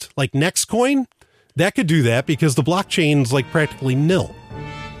Next, like Nextcoin. That could do that because the blockchain's practically nil.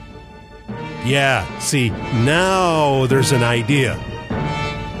 Yeah, see, now there's an idea.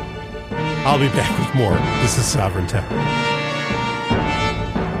 I'll be back with more. This is Sovereign Tech.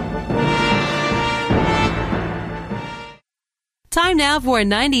 Time now for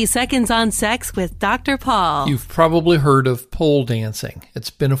 90 Seconds on Sex with Dr. Paul. You've probably heard of pole dancing.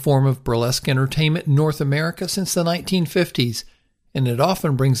 It's been a form of burlesque entertainment in North America since the 1950s, and it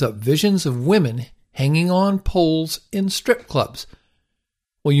often brings up visions of women hanging on poles in strip clubs.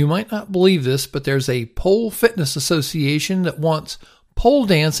 Well, you might not believe this, but there's a Pole Fitness Association that wants pole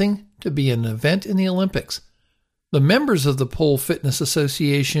dancing to be an event in the Olympics. The members of the Pole Fitness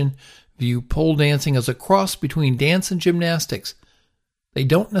Association view pole dancing as a cross between dance and gymnastics. They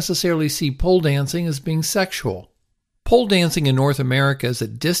don't necessarily see pole dancing as being sexual. Pole dancing in North America is a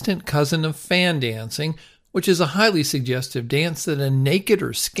distant cousin of fan dancing, which is a highly suggestive dance that a naked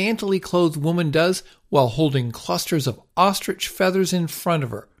or scantily clothed woman does while holding clusters of ostrich feathers in front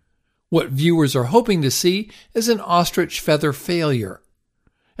of her. What viewers are hoping to see is an ostrich feather failure.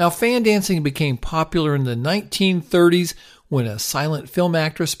 Now, fan dancing became popular in the 1930s when a silent film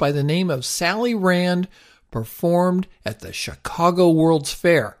actress by the name of Sally Rand performed at the Chicago World's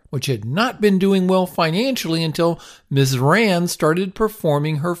Fair, which had not been doing well financially until Ms. Rand started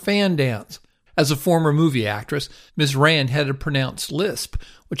performing her fan dance. As a former movie actress, Ms. Rand had a pronounced lisp,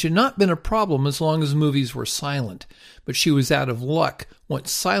 which had not been a problem as long as movies were silent. But she was out of luck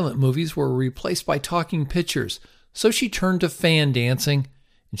once silent movies were replaced by talking pictures, so she turned to fan dancing,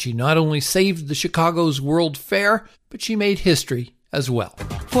 and she not only saved the Chicago's World Fair, but she made history as well.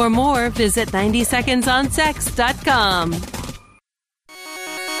 For more, visit 90secondsonsex.com.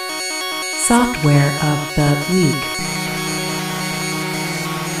 Software of the Week.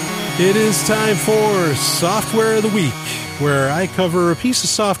 It is time for Software of the Week, where I cover a piece of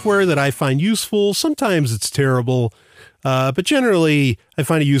software that I find useful. Sometimes it's terrible, but generally I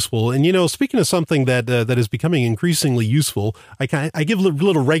find it useful. And, speaking of something that is becoming increasingly useful, I give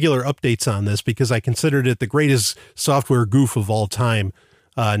little regular updates on this because I considered it the greatest software goof of all time,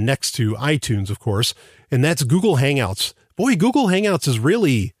 next to iTunes, of course, and that's Google Hangouts. Boy, Google Hangouts is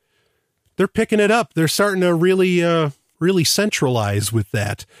really, they're picking it up. They're starting to really centralize with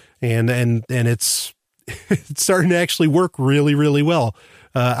that. And it's it's starting to actually work really, really well.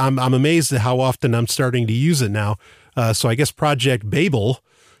 I'm amazed at how often I'm starting to use it now. So I guess Project Babel,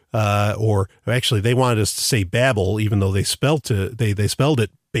 or actually they wanted us to say Babel, even though they spelled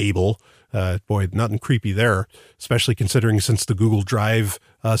it Babel. Boy, nothing creepy there, especially considering since the Google Drive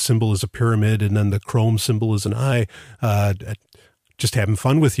symbol is a pyramid and then the Chrome symbol is an eye. Just having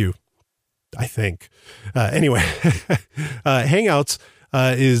fun with you, I think. Anyway, Hangouts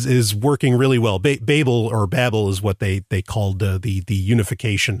is working really well. Babel or Babel is what they called the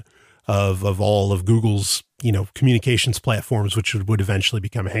unification of all of Google's communications platforms, which would eventually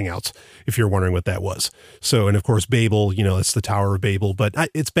become Hangouts, if you're wondering what that was. So, and of course Babel, it's the Tower of Babel, but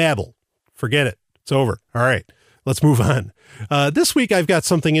it's Babel. Forget it. It's over. All right, let's move on. This week I've got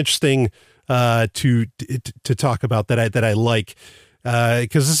something interesting to talk about that I like.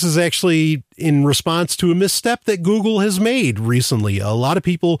 Because this is actually in response to a misstep that Google has made recently. A lot of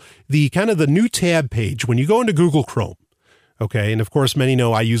people, the new tab page, when you go into Google Chrome, okay, and of course many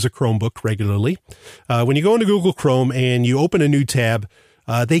know I use a Chromebook regularly. When you go into Google Chrome and you open a new tab,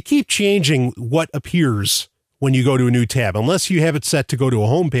 they keep changing what appears when you go to a new tab, unless you have it set to go to a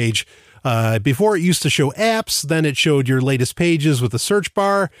home page. Before it used to show apps, then it showed your latest pages with a search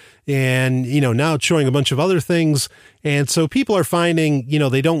bar, and now it's showing a bunch of other things. And so people are finding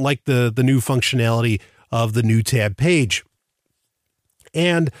they don't like the new functionality of the new tab page,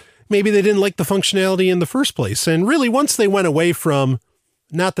 and maybe they didn't like the functionality in the first place. And really, once they went away from,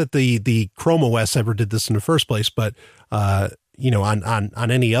 not that the Chrome OS ever did this in the first place, but on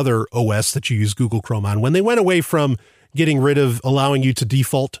any other OS that you use Google Chrome on, when they went away from getting rid of allowing you to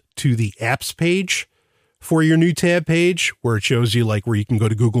default to the apps page for your new tab page, where it shows you where you can go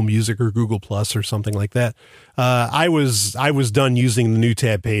to Google Music or Google Plus or something like that. I was done using the new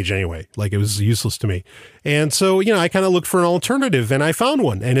tab page anyway. It was useless to me. And so, I kind of looked for an alternative and I found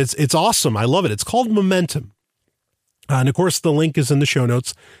one, and it's awesome. I love it. It's called Momentum. And of course the link is in the show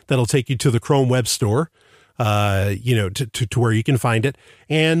notes. That'll take you to the Chrome web store, to where you can find it.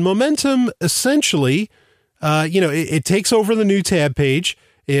 And Momentum essentially, it takes over the new tab page.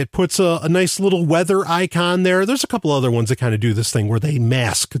 It puts a nice little weather icon there. There's a couple other ones that kind of do this thing where they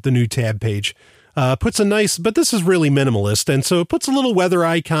mask the new tab page. Puts a nice, but this is really minimalist. And so it puts a little weather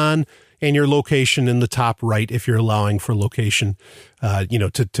icon and your location in the top right if you're allowing for location,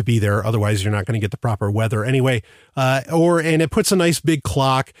 to be there. Otherwise, you're not going to get the proper weather anyway. And it puts a nice big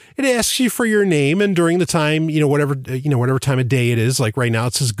clock. It asks you for your name, and during the time, whatever time of day it is, like right now,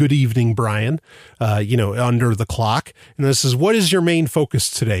 it says, "Good evening, Brian," under the clock. And this is, "What is your main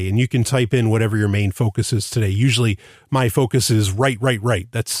focus today?" And you can type in whatever your main focus is today. Usually my focus is right.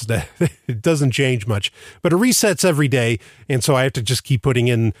 That's it doesn't change much, but it resets every day. And so I have to just keep putting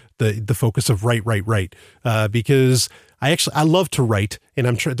in the focus of right, because I love to write,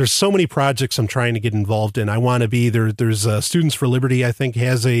 and there's so many projects I'm trying to get involved in. I want to be there. There's Students for Liberty, I think,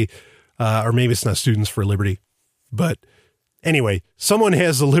 has or maybe it's not Students for Liberty, but anyway, someone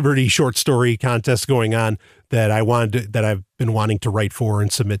has a Liberty short story contest going on that I've been wanting to write for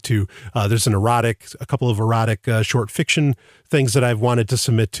and submit to. There's a couple of erotic short fiction things that I've wanted to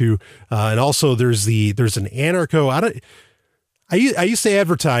submit to, and also there's an anarcho. I used to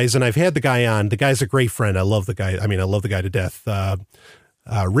advertise, and I've had the guy on. The guy's a great friend. I love the guy. I love the guy to death.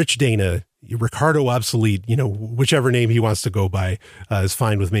 Rich Dana, Ricardo Obsolete, whichever name he wants to go by is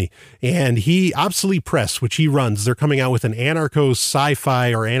fine with me. And Obsolete Press, which he runs, they're coming out with an anarcho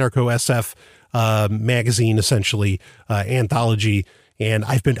sci-fi or anarcho SF magazine, essentially, anthology. And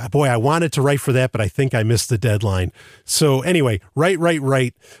I wanted to write for that, but I think I missed the deadline. So anyway, write.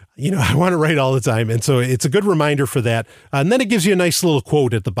 I want to write all the time. And so it's a good reminder for that. And then it gives you a nice little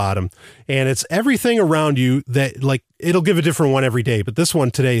quote at the bottom, and it's everything around you that, it'll give a different one every day. But this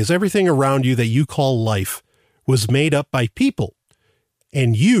one today is, everything around you that you call life was made up by people,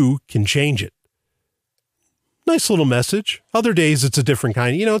 and you can change it. nice little message. Other days it's a different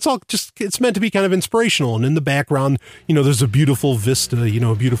kind. It's meant to be kind of inspirational. And in the background, there's a beautiful vista,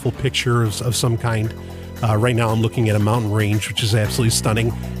 a beautiful picture of some kind. Right now I'm looking at a mountain range, which is absolutely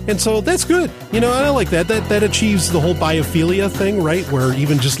stunning. And so that's good. I like that. That achieves the whole biophilia thing, right? Where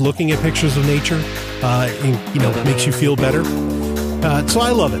even just looking at pictures of nature, makes you feel better. So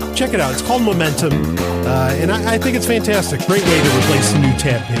I love it. Check it out. It's called Momentum. And I think it's fantastic. Great way to replace the new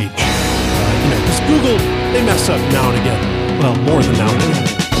tab page. Because Google, they mess up now and again. Well, more than now and again.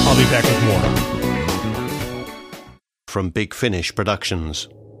 I'll be back with more. From Big Finish Productions,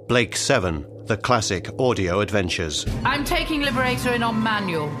 Blake 7, The Classic Audio Adventures. I'm taking Liberator in on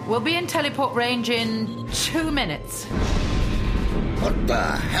manual. We'll be in teleport range in 2 minutes. What the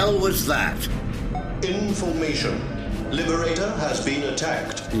hell was that? Information. Liberator has been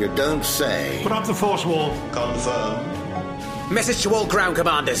attacked. You don't say. Put up the force wall. Confirm. Message to all ground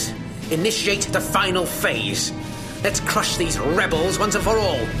commanders. Initiate the final phase. Let's crush these rebels once and for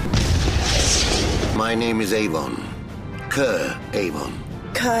all. My name is Avon. Kerr Avon.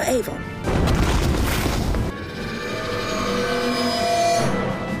 Kerr Avon.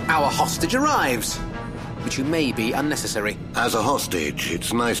 Our hostage arrives, which you may be unnecessary. As a hostage,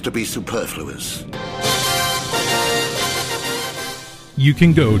 it's nice to be superfluous. You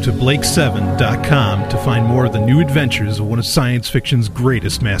can go to Blake7.com to find more of the new adventures of one of science fiction's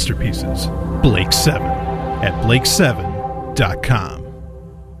greatest masterpieces, Blake 7, at Blake7.com.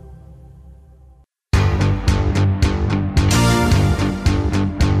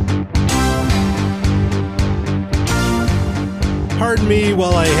 Pardon me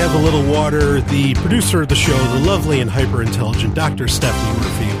while I have a little water. The producer of the show, the lovely and hyper-intelligent Dr. Stephanie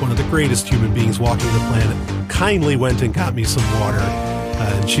Murphy, one of the greatest human beings walking the planet, kindly went and got me some water.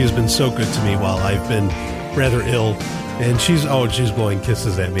 And she has been so good to me while I've been rather ill. And she's blowing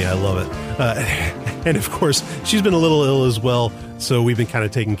kisses at me. I love it. And of course, she's been a little ill as well. So we've been kind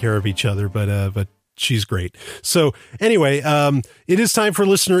of taking care of each other, but she's great. So anyway, it is time for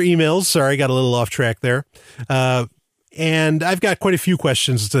listener emails. Sorry, I got a little off track there. And I've got quite a few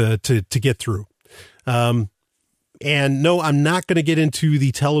questions to get through. And no, I'm not going to get into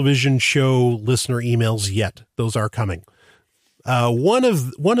the television show listener emails yet. Those are coming. One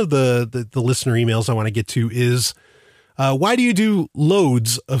of the listener emails I want to get to is, why do you do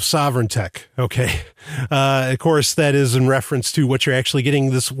loads of Sovereign Tech? Okay. Of course, that is in reference to what you're actually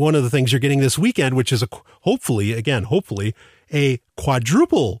getting one of the things you're getting this weekend, which is hopefully a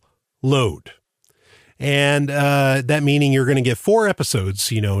quadruple load. And that meaning you're going to get 4 episodes.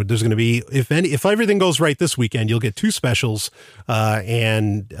 There's going to be, if everything goes right this weekend, you'll get 2 specials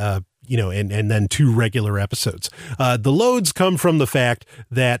and then 2 regular episodes. The loads come from the fact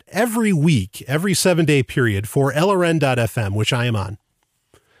that every week, every 7-day period for LRN.FM, which I am on,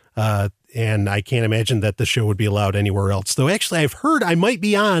 and I can't imagine that the show would be allowed anywhere else. Though actually I've heard I might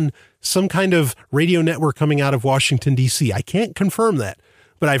be on some kind of radio network coming out of Washington, D.C. I can't confirm that.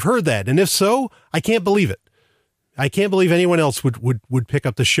 But I've heard that, and if so, I can't believe it. I can't believe anyone else would pick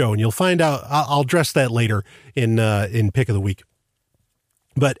up the show, and you'll find out. I'll address that later in Pick of the Week.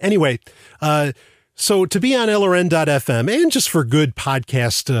 But anyway, so to be on LRN.FM, and just for good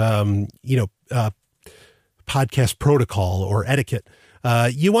podcast, podcast protocol or etiquette,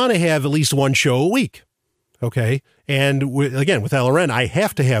 you want to have at least 1 show a week. Okay. And again, with LRN, I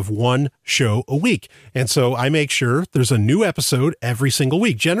have to have 1 show a week. And so I make sure there's a new episode every single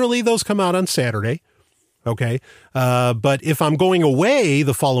week. Generally, those come out on Saturday. Okay. But if I'm going away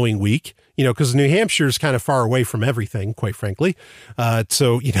the following week, because New Hampshire is kind of far away from everything, quite frankly.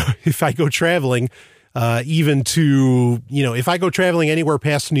 So, if I go traveling, if I go traveling anywhere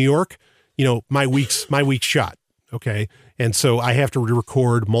past New York, my week's shot. Okay. And so I have to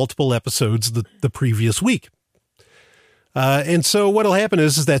record multiple episodes the previous week. And so what'll happen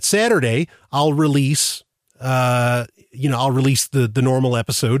is that Saturday I'll release, the normal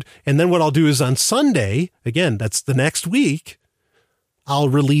episode. And then what I'll do is on Sunday, again, that's the next week, I'll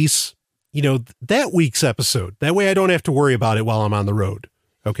release, that week's episode. That way I don't have to worry about it while I'm on the road.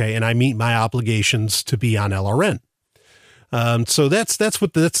 Okay. And I meet my obligations to be on LRN. So that's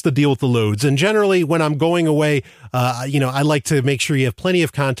the deal with the loads. And generally when I'm going away, I like to make sure you have plenty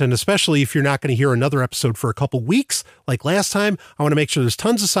of content, especially if you're not going to hear another episode for a couple weeks. Like last time, I want to make sure there's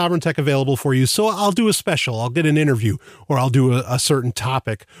tons of Sovereign Tech available for you. So I'll do a special, I'll get an interview, or I'll do a certain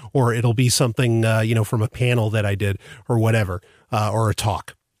topic, or it'll be something, from a panel that I did or whatever, or a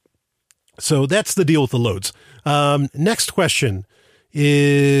talk. So that's the deal with the loads. Next question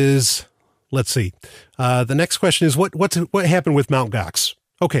is, let's see. The next question is what happened with Mount Gox?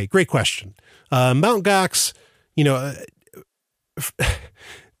 Okay, great question. Mount Gox,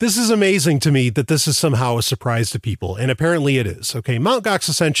 This is amazing to me that this is somehow a surprise to people, and apparently it is. Okay, Mt. Gox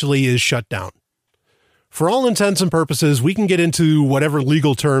essentially is shut down. For all intents and purposes, we can get into whatever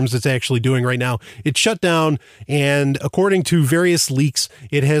legal terms it's actually doing right now. It's shut down, and according to various leaks,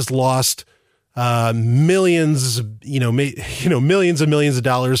 it has lost millions, millions and millions of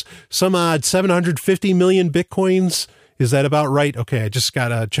dollars. Some odd 750 million Bitcoins. Is that about right? Okay, I just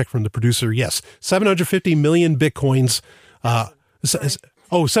got a check from the producer. Yes, 750 million Bitcoins.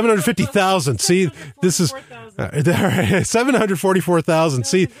 750,000. See, this is 744,000.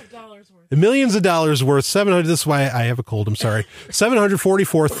 See, millions of dollars worth. 700. This is why I have a cold. I'm sorry.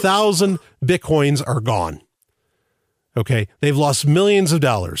 744,000 Bitcoins are gone. Okay, they've lost millions of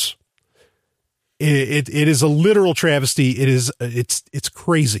dollars. It is a literal travesty. It's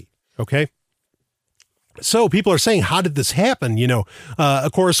crazy. Okay. So people are saying, how did this happen?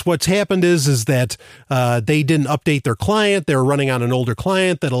 Of course, what's happened is that they didn't update their client. They were running on an older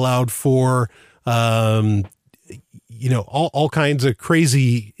client that allowed for, all kinds of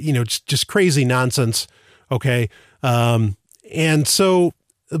crazy, just crazy nonsense. Okay. And so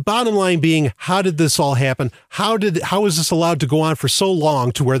the bottom line being, how did this all happen? How is this allowed to go on for so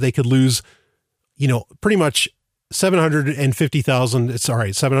long to where they could lose, pretty much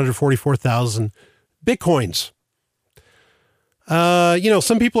 744,000 Bitcoins.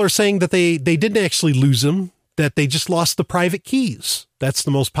 Some people are saying that they didn't actually lose them, that they just lost the private keys. That's the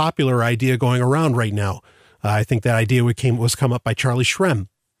most popular idea going around right now. I think that idea was come up by Charlie Shrem.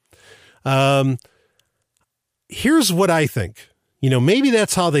 Here's what I think. Maybe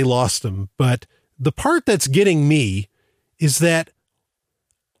that's how they lost them, but the part that's getting me is that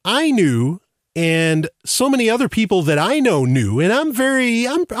I knew, and so many other people that I know knew, and I'm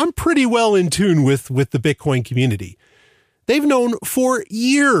pretty well in tune with the Bitcoin community. They've known for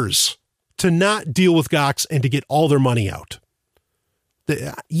years to not deal with Gox and to get all their money out.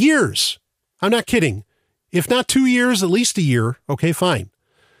 Years. I'm not kidding. If not 2 years, at least a year. Okay, fine.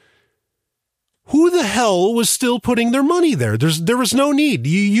 Who the hell was still putting their money there? There was no need.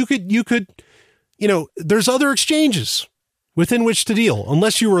 You could, there's other exchanges within which to deal,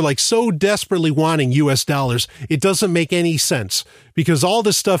 unless you were like so desperately wanting US dollars. It doesn't make any sense because all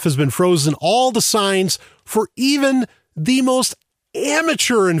this stuff has been frozen, all the signs for even the most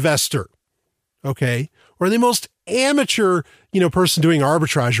amateur investor, okay, or the most amateur, person doing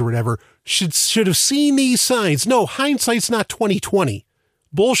arbitrage or whatever should have seen these signs. No, hindsight's not 20/20.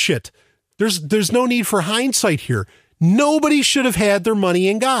 Bullshit. There's no need for hindsight here. Nobody should have had their money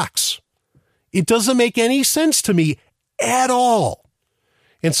in Gox. It doesn't make any sense to me at all.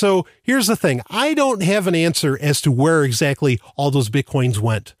 And so here's the thing. I don't have an answer as to where exactly all those Bitcoins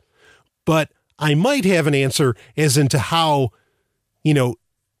went, but I might have an answer as into how, Mt.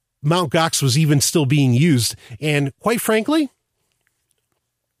 Gox was even still being used. And quite frankly,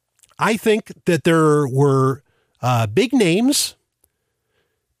 I think that there were big names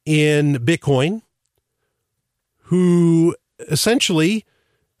in Bitcoin who essentially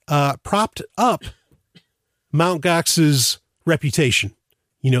propped up Mt. Gox's reputation.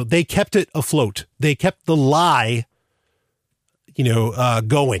 They kept it afloat. They kept the lie,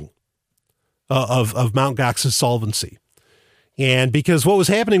 going of Mt. Gox's solvency. And because what was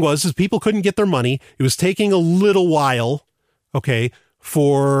happening is people couldn't get their money. It was taking a little while, okay,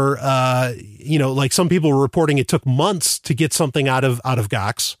 for, like some people were reporting it took months to get something out of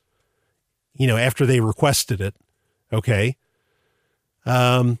Gox, after they requested it. Okay.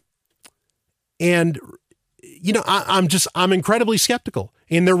 And, I'm incredibly skeptical.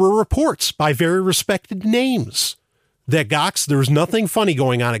 And there were reports by very respected names that Gox, there was nothing funny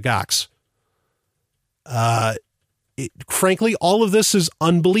going on at Gox. Frankly, all of this is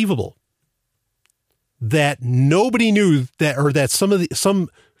unbelievable. That nobody knew that, or that some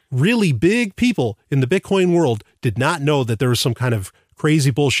really big people in the Bitcoin world did not know that there was some kind of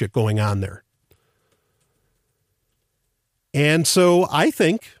crazy bullshit going on there. And so I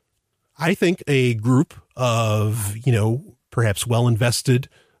think a group of, perhaps well-invested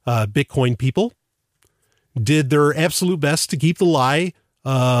Bitcoin people did their absolute best to keep the lie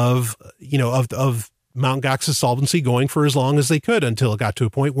of Mt. Gox's solvency going for as long as they could, until it got to a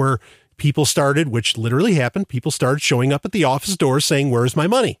point where people started, which literally happened, people started showing up at the office doors saying, "Where's my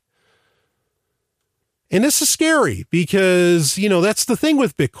money?" And this is scary because, that's the thing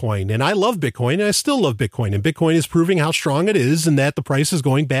with Bitcoin. And I love Bitcoin. And I still love Bitcoin. And Bitcoin is proving how strong it is and that the price is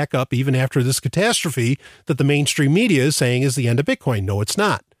going back up even after this catastrophe that the mainstream media is saying is the end of Bitcoin. No, it's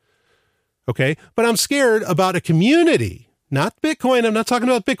not. Okay. But I'm scared about a community, not Bitcoin. I'm not talking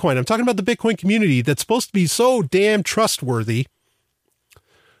about Bitcoin. I'm talking about the Bitcoin community that's supposed to be so damn trustworthy.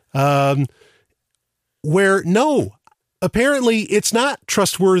 Where, no, apparently it's not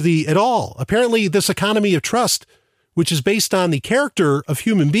trustworthy at all. Apparently this economy of trust, which is based on the character of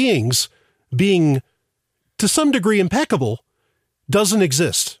human beings being to some degree impeccable, doesn't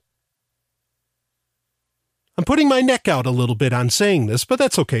exist. I'm putting my neck out a little bit on saying this, but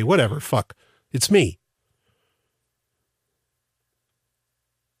that's okay. Whatever. Fuck. It's me.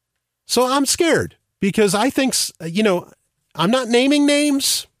 So I'm scared because I think, I'm not naming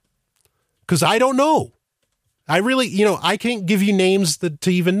names because I don't know. I really, I can't give you names to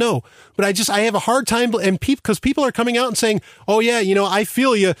even know, but I have a hard time. And because people are coming out and saying, oh yeah, I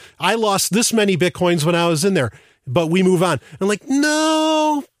feel you. I lost this many Bitcoins when I was in there, but we move on. I'm like,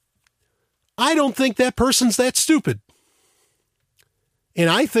 no, I don't think that person's that stupid. And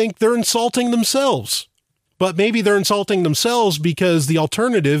I think they're insulting themselves, but maybe they're insulting themselves because the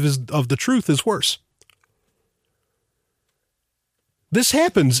alternative of the truth is worse. This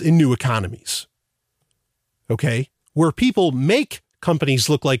happens in new economies. Okay, where people make companies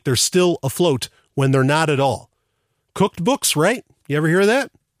look like they're still afloat when they're not at all. Cooked books, right? You ever hear that?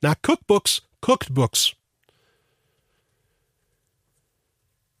 Not cookbooks, cooked books.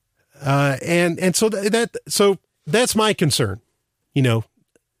 And so that's my concern.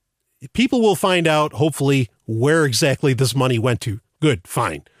 People will find out, hopefully, where exactly this money went to. Good,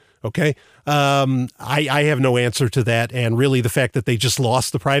 fine. Okay. I have no answer to that. And really the fact that they just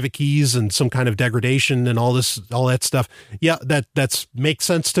lost the private keys and some kind of degradation and all that stuff. Yeah, that's makes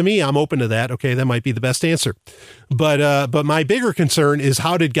sense to me. I'm open to that. Okay. That might be the best answer. But my bigger concern is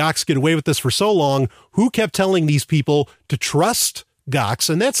how did Gox get away with this for so long? Who kept telling these people to trust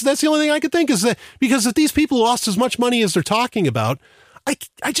Gox? And that's the only thing I could think is that because if these people lost as much money as they're talking about,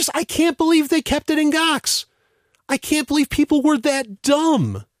 I can't believe they kept it in Gox. I can't believe people were that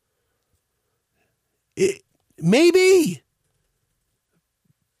dumb. Maybe,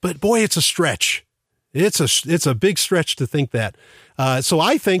 but boy, it's a stretch. It's a big stretch to think that. So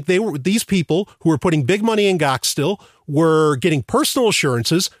I think these people who were putting big money in Gox still were getting personal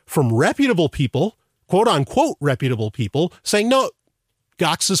assurances from reputable people, quote unquote, reputable people saying, no,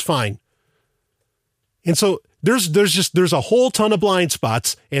 Gox is fine. And so there's a whole ton of blind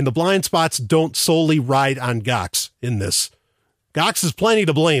spots, and the blind spots don't solely ride on Gox in this. Gox is plenty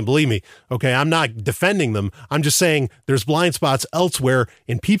to blame, believe me. Okay, I'm not defending them. I'm just saying there's blind spots elsewhere,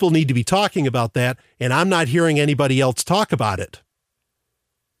 and people need to be talking about that, and I'm not hearing anybody else talk about it.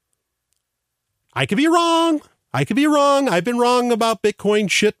 I could be wrong. I've been wrong about Bitcoin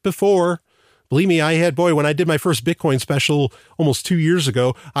shit before. Believe me, when I did my first Bitcoin special almost 2 years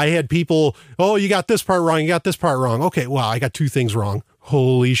ago, I had people, oh, you got this part wrong, you got this part wrong. Okay, wow, I got two things wrong.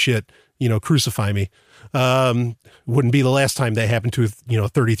 Holy shit, crucify me. Wouldn't be the last time that happened to a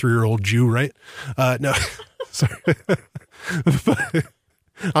 33-year-old Jew, right? No, sorry.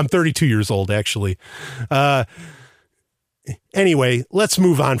 I'm 32 years old, actually. Anyway, let's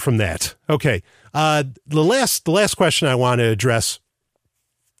move on from that. Okay. The last question I want to address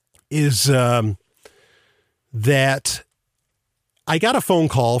is, that I got a phone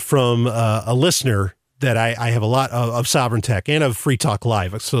call from a listener that I have a lot of Sovereign Tech and of Free Talk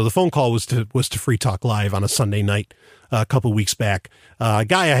Live. So the phone call was to Free Talk Live on a Sunday night a couple weeks back. A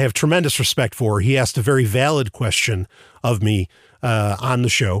guy I have tremendous respect for. He asked a very valid question of me on the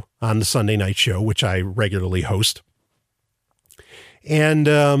show, on the Sunday night show, which I regularly host.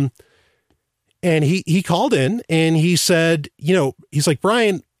 And he called in and he said, he's like,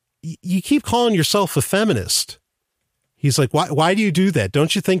 Brian, you keep calling yourself a feminist. He's like, why do you do that?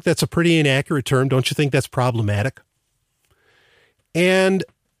 Don't you think that's a pretty inaccurate term? Don't you think that's problematic? And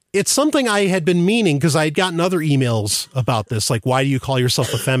it's something I had been meaning because I had gotten other emails about this. Like, why do you call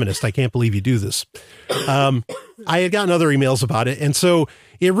yourself a feminist? I can't believe you do this. I had gotten other emails about it. And so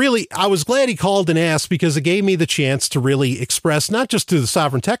I was glad he called and asked because it gave me the chance to really express, not just to the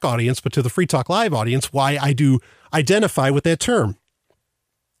Sovereign Tech audience, but to the Free Talk Live audience, why I do identify with that term.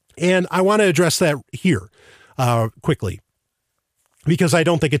 And I want to address that here. Quickly, because I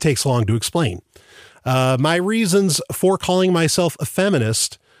don't think it takes long to explain. My reasons for calling myself a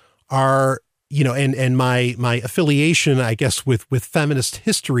feminist are, and my affiliation, I guess, with feminist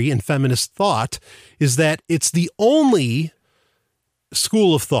history and feminist thought is that it's the only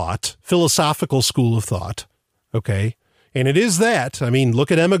school of thought, philosophical school of thought. Okay. And it is that. I mean,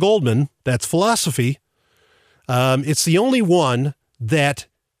 look at Emma Goldman. That's philosophy. It's the only one that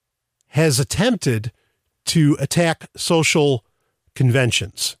has attempted to attack social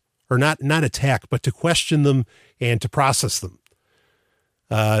conventions, or not attack, but to question them and to process them.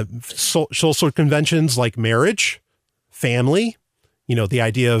 Social conventions like marriage, family, the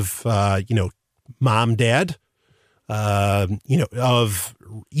idea of, mom, dad, of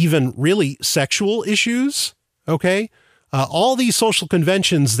even really sexual issues. Okay. all these social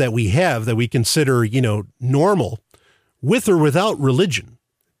conventions that we have that we consider, normal, with or without religion,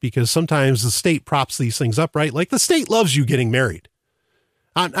 because sometimes the state props these things up, right? Like the state loves you getting married.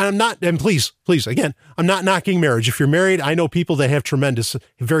 I'm not, and please, again, I'm not knocking marriage. If you're married, I know people that have tremendous,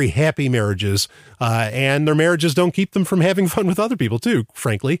 very happy marriages, and their marriages don't keep them from having fun with other people too,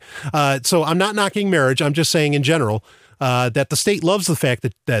 frankly. So I'm not knocking marriage. I'm just saying in general, that the state loves the fact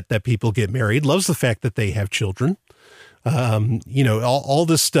that people get married, loves the fact that they have children. All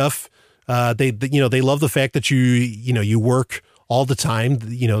this stuff, they love the fact that you work all the time,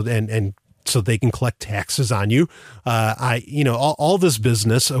 and so they can collect taxes on you. All this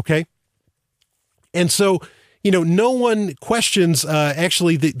business. Okay. And so, no one questions,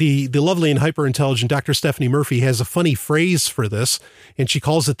 actually the lovely and hyper intelligent Dr. Stephanie Murphy has a funny phrase for this, and she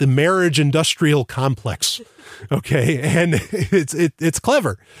calls it the marriage industrial complex. Okay. And it's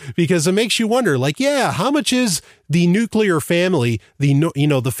clever because it makes you wonder, like, yeah, how much is the nuclear family, the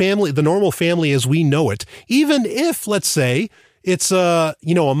normal family as we know it, even if, let's say, it's a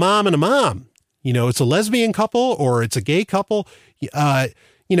mom and a mom, it's a lesbian couple or it's a gay couple,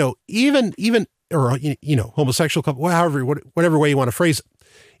 even, or, homosexual couple, whatever way you want to phrase it.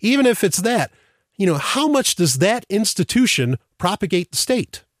 Even if it's that, how much does that institution propagate the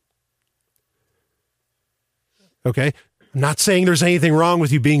state? Okay. I'm not saying there's anything wrong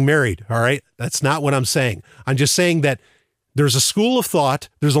with you being married. All right. That's not what I'm saying. I'm just saying that there's a school of thought.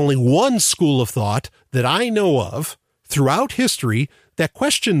 There's only one school of thought that I know of throughout history that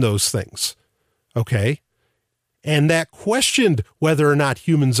questioned those things. Okay. And that questioned whether or not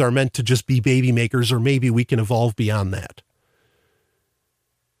humans are meant to just be baby makers, or maybe we can evolve beyond that.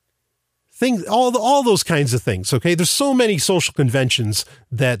 All those kinds of things. Okay. There's so many social conventions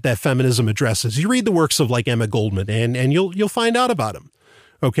that feminism addresses. You read the works of like Emma Goldman and you'll find out about them.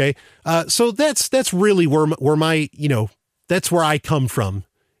 Okay. So that's really where my, that's where I come from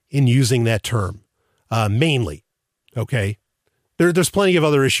in using that term, mainly. Okay. There's plenty of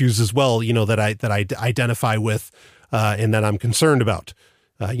other issues as well, that I identify with, and that I'm concerned about.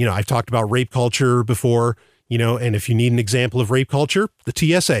 I've talked about rape culture before, and if you need an example of rape culture,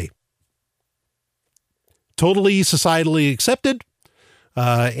 the TSA. Totally societally accepted.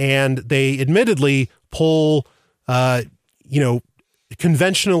 And they admittedly pull,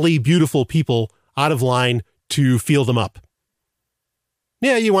 conventionally beautiful people out of line to feel them up.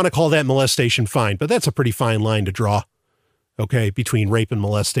 Yeah, you want to call that molestation, fine, but that's a pretty fine line to draw. Okay, between rape and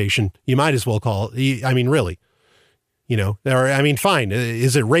molestation. You might as well call it, really, fine.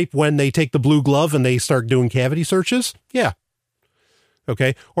 Is it rape when they take the blue glove and they start doing cavity searches? Yeah.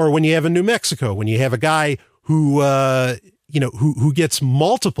 Okay. Or when you have in New Mexico, when you have a guy who gets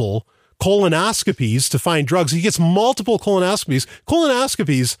multiple colonoscopies to find drugs. He gets multiple colonoscopies.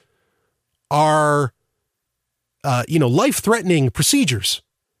 Colonoscopies are, life-threatening procedures.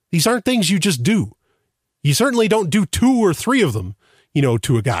 These aren't things you just do. You certainly don't do 2 or 3 of them,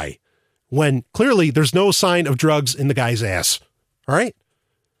 to a guy when clearly there's no sign of drugs in the guy's ass. All right.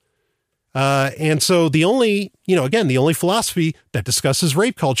 And so the only philosophy that discusses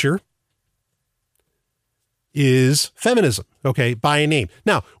rape culture is feminism. Okay. By a name.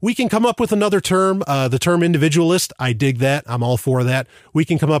 Now we can come up with another term, the term individualist. I dig that. I'm all for that. We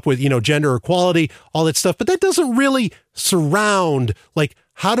can come up with, gender equality, all that stuff, but that doesn't really surround, like,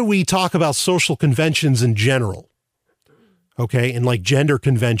 how do we talk about social conventions in general? Okay. And like gender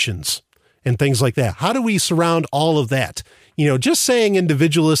conventions and things like that. How do we surround all of that? Just saying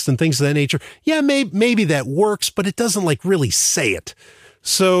individualist and things of that nature. Yeah, maybe that works, but it doesn't like really say it.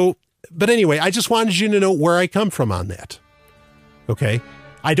 So, but anyway, I just wanted you to know where I come from on that. Okay.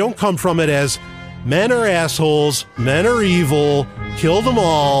 I don't come from it as men are assholes, men are evil, kill them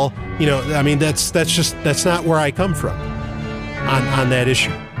all. That's not where I come from on that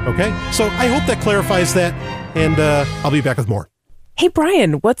issue. Okay. So I hope that clarifies that, and I'll be back with more. Hey,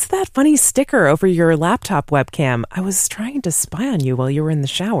 Brian, what's that funny sticker over your laptop webcam? I was trying to spy on you while you were in the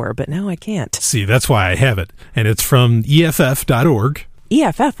shower, but now I can't. See, that's why I have it. And it's from EFF.org.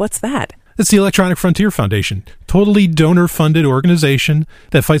 EFF, what's that? It's the Electronic Frontier Foundation, totally donor-funded organization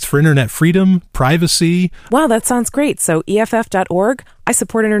that fights for internet freedom, privacy. Wow, that sounds great. So EFF.org, I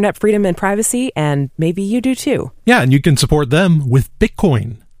support internet freedom and privacy, and maybe you do too. Yeah, and you can support them with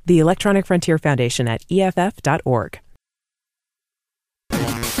Bitcoin. The Electronic Frontier Foundation at EFF.org. Brian!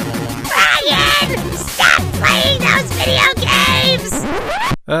 Stop playing those video games!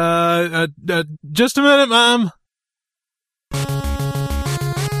 Just a minute, Mom.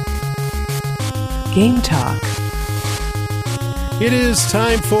 Game Talk. It is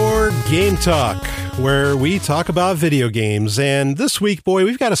time for Game Talk, where we talk about video games. And this week, boy,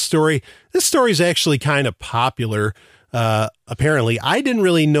 we've got a story. This story is actually kind of popular. Apparently, I didn't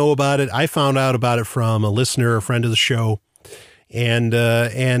really know about it. I found out about it from a listener, a friend of the show. And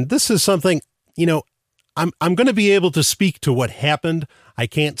this is something, I'm going to be able to speak to what happened. I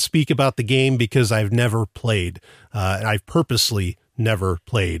can't speak about the game because I've never played. I've purposely never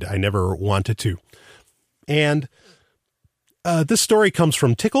played. I never wanted to. And this story comes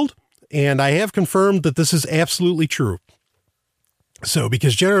from Tickled, and I have confirmed that this is absolutely true. So,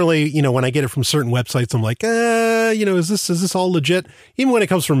 because generally, when I get it from certain websites, I'm like, is this all legit? Even when it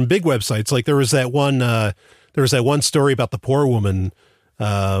comes from big websites, like there was that one story about the poor woman,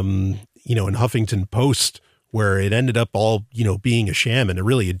 in Huffington Post, where it ended up all, being a sham, and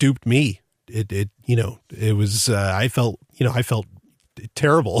it duped me. It was, I felt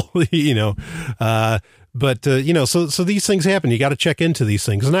terrible, But, so these things happen. You got to check into these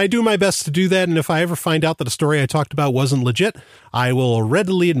things. And I do my best to do that. And if I ever find out that a story I talked about wasn't legit, I will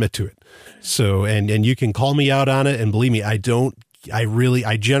readily admit to it. So, and you can call me out on it. And believe me, I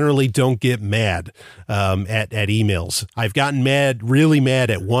generally don't get mad at emails. I've gotten really mad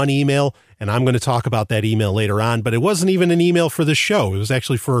at one email, and I'm going to talk about that email later on, but it wasn't even an email for this show. It was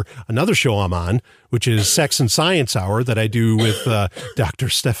actually for another show I'm on, which is Sex and Science Hour that I do with Dr.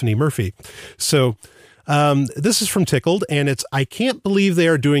 Stephanie Murphy. So, this is from Tickled, and I can't believe they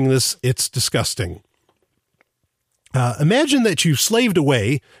are doing this. It's disgusting. Imagine that you slaved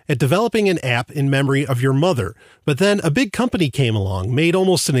away at developing an app in memory of your mother, but then a big company came along, made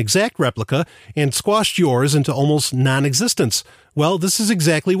almost an exact replica, and squashed yours into almost non-existence. Well, this is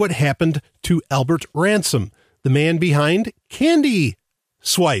exactly what happened to Albert Ransom, the man behind Candy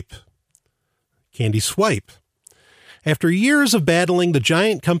Swipe. Candy Swipe. After years of battling the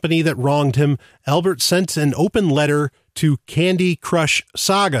giant company that wronged him, Albert sent an open letter to Candy Crush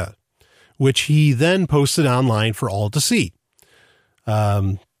Saga, which he then posted online for all to see.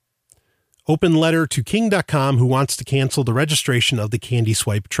 Open letter to King.com, who wants to cancel the registration of the Candy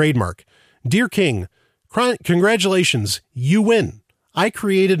Swipe trademark. Dear King, congratulations, you win. I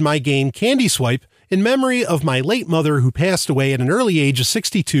created my game Candy Swipe in memory of my late mother, who passed away at an early age of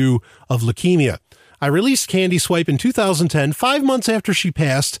 62 of leukemia. I released Candy Swipe in 2010, 5 months after she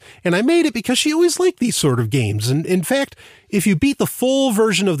passed, and I made it because she always liked these sort of games. And in fact, if you beat the full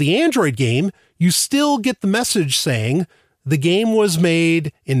version of the Android game, you still get the message saying, the game was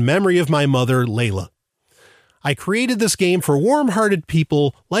made in memory of my mother, Layla. I created this game for warm-hearted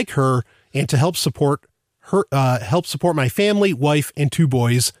people like her and to help support my family, wife, and 2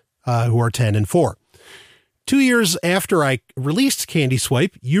 boys who are 10 and 4. 2 years after I released Candy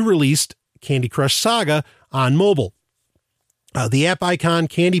Swipe, you released Candy Crush Saga on mobile. The app icon,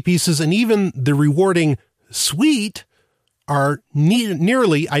 candy pieces, and even the rewarding sweet are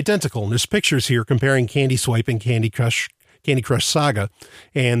nearly identical. And there's pictures here comparing Candy Swipe and Candy Crush Saga,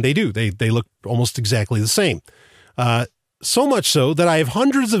 and they look almost exactly the same. So much so that I have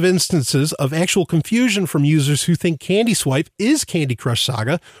hundreds of instances of actual confusion from users who think Candy Swipe is Candy Crush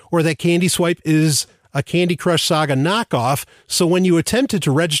Saga, or that Candy Swipe is a Candy Crush Saga knockoff. So when you attempted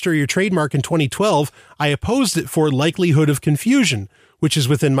to register your trademark in 2012, I opposed it for likelihood of confusion, which is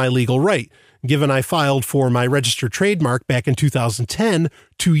within my legal right, given I filed for my registered trademark back in 2010,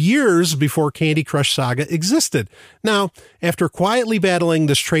 2 years before Candy Crush Saga existed. Now, after quietly battling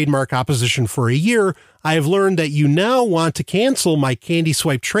this trademark opposition for a year, I have learned that you now want to cancel my Candy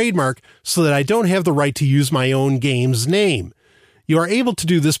Swipe trademark so that I don't have the right to use my own game's name. You are able to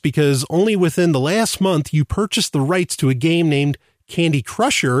do this because only within the last month you purchased the rights to a game named Candy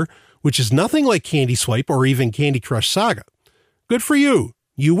Crusher, which is nothing like Candy Swipe or even Candy Crush Saga. Good for you.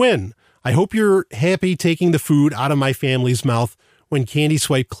 You win. I hope you're happy taking the food out of my family's mouth when Candy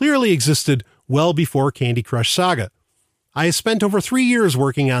Swipe clearly existed well before Candy Crush Saga. I spent over 3 years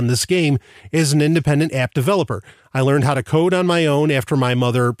working on this game as an independent app developer. I learned how to code on my own after my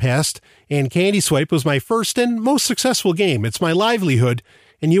mother passed, and Candy Swipe was my first and most successful game. It's my livelihood,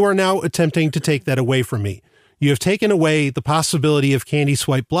 and you are now attempting to take that away from me. You have taken away the possibility of Candy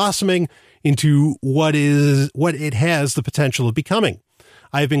Swipe blossoming into what it has the potential of becoming.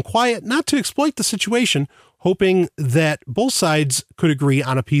 I have been quiet not to exploit the situation, hoping that both sides could agree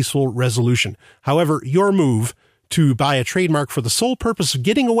on a peaceful resolution. However, your move to buy a trademark for the sole purpose of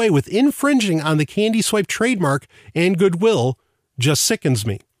getting away with infringing on the Candy Swipe trademark and goodwill just sickens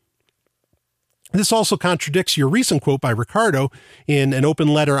me. This also contradicts your recent quote by Ricardo in an open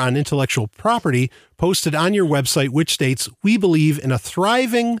letter on intellectual property posted on your website, which states, "We believe in a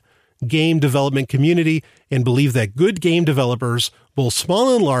thriving game development community and believe that good game developers, both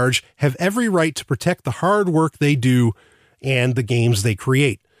small and large, have every right to protect the hard work they do and the games they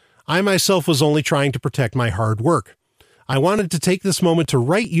create. I myself was only trying to protect my hard work. I wanted to take this moment to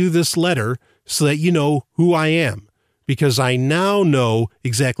write you this letter so that you know who I am, because I now know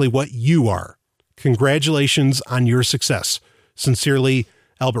exactly what you are. Congratulations on your success. Sincerely,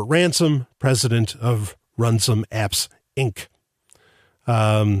 Albert Ransom, president of Runsome Apps, Inc.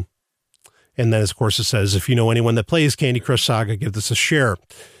 And then, of course, it says, if you know anyone that plays Candy Crush Saga, give this a share.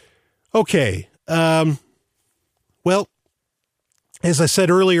 Okay. Well, as I said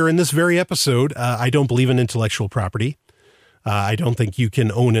earlier in this very episode, I don't believe in intellectual property. I don't think you can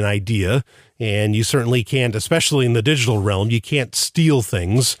own an idea, and you certainly can't, especially in the digital realm, you can't steal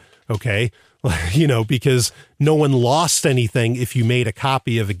things, okay? Because no one lost anything if you made a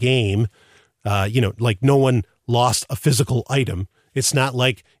copy of a game, like no one lost a physical item. It's not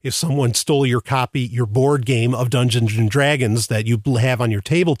like if someone stole your board game of Dungeons and Dragons that you have on your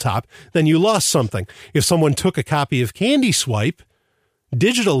tabletop, then you lost something. If someone took a copy of Candy Swipe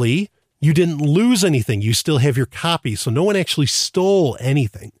digitally, you didn't lose anything. You still have your copy. So no one actually stole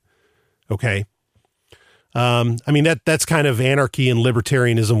anything. Okay. That's kind of anarchy and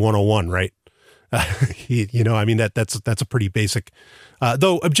libertarianism 101, right? That's a pretty basic,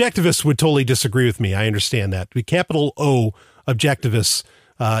 though objectivists would totally disagree with me. I understand that. The capital O objectivists,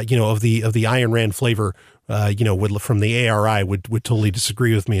 of the Ayn Rand flavor, from the ARI would totally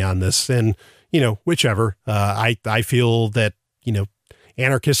disagree with me on this. And, whichever, I feel that,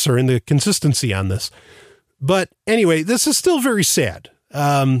 anarchists are in the consistency on this. But anyway, this is still very sad.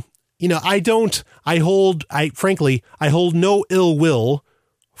 I hold no ill will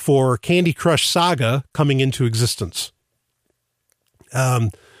for Candy Crush Saga coming into existence.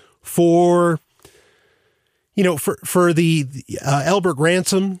 For the Albert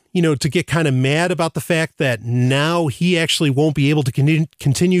Ransom, to get kind of mad about the fact that now he actually won't be able to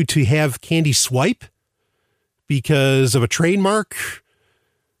continue to have Candy Swipe because of a trademark,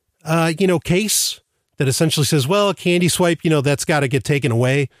 case that essentially says, well, Candy Swipe, that's got to get taken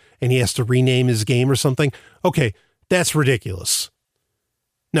away and he has to rename his game or something. Okay. That's ridiculous.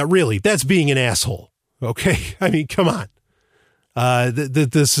 Now, really, that's being an asshole. Okay. I mean, come on.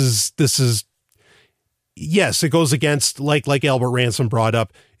 This is, yes, it goes against, like Albert Ransom brought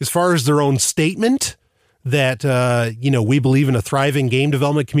up, as far as their own statement that, we believe in a thriving game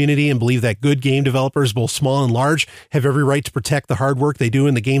development community and believe that good game developers, both small and large, have every right to protect the hard work they do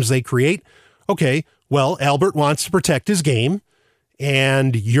in the games they create. Okay. Well, Albert wants to protect his game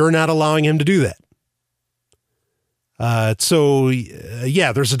and you're not allowing him to do that.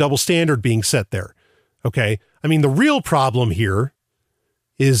 There's a double standard being set there. Okay. I mean, the real problem here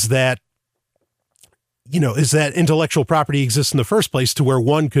is that, intellectual property exists in the first place to where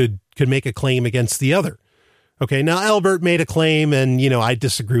one could make a claim against the other. Okay. Now, Albert made a claim and, I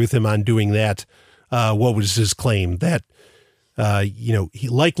disagree with him on doing that. What was his claim? That,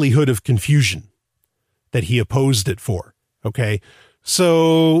 likelihood of confusion that he opposed it for. Okay.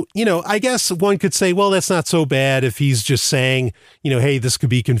 So, I guess one could say, well, that's not so bad if he's just saying, hey, this could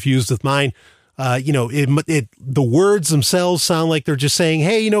be confused with mine. The words themselves sound like they're just saying,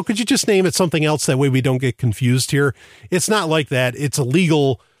 hey, could you just name it something else? That way we don't get confused here. It's not like that. It's a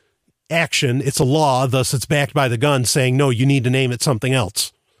legal action. It's a law. Thus it's backed by the gun saying, no, you need to name it something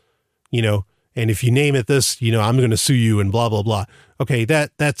else, and if you name it this, I'm going to sue you and blah, blah, blah. Okay.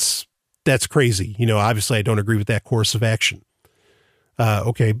 That's crazy. Obviously I don't agree with that course of action.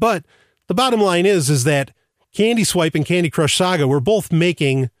 Okay. But the bottom line is that Candy Swipe and Candy Crush Saga were both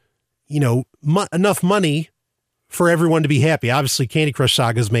making, enough money for everyone to be happy. Obviously, Candy Crush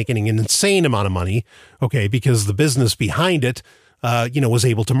Saga is making an insane amount of money, okay, because the business behind it, was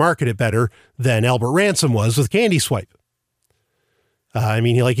able to market it better than Albert Ransom was with Candy Swipe.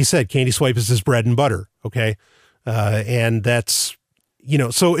 Like you said, Candy Swipe is his bread and butter, okay? And that's,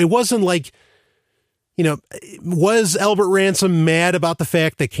 so it wasn't like, was Albert Ransom mad about the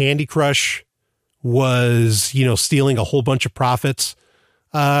fact that Candy Crush was, stealing a whole bunch of profits?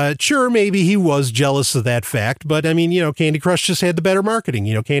 Sure, maybe he was jealous of that fact, but Candy Crush just had the better marketing.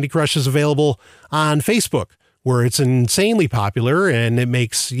 Candy Crush is available on Facebook where it's insanely popular and it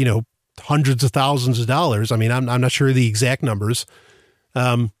makes, hundreds of thousands of dollars. I'm not sure the exact numbers.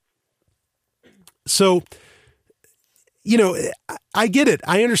 So, I get it.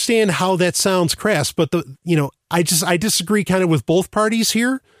 I understand how that sounds crass, but I disagree kind of with both parties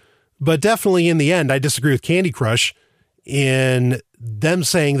here, but definitely in the end, I disagree with Candy Crush in them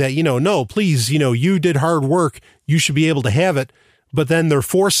saying that, no, please, you did hard work. You should be able to have it. But then they're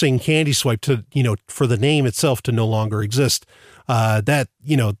forcing Candy Swipe to, for the name itself to no longer exist. That's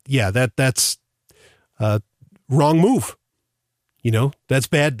wrong move. That's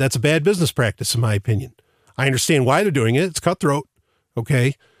bad. That's a bad business practice, in my opinion. I understand why they're doing it. It's cutthroat.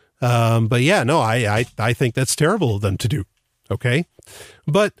 Okay. But yeah, no, I think that's terrible of them to do. Okay.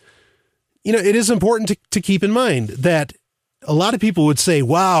 But, it is important to keep in mind that a lot of people would say,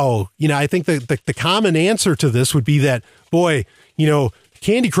 wow, I think that the common answer to this would be that, boy,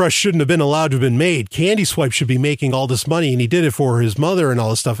 Candy Crush shouldn't have been allowed to have been made. Candy Swipe should be making all this money, and he did it for his mother and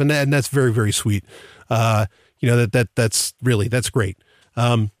all this stuff. And that's very, very sweet. That's great.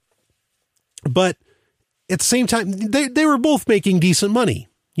 But at the same time, they were both making decent money.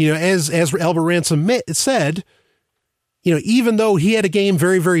 As Albert Ransom said, even though he had a game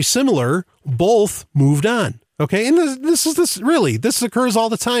very, very similar, both moved on. Okay. And this occurs all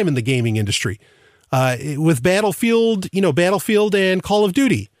the time in the gaming industry. With Battlefield and Call of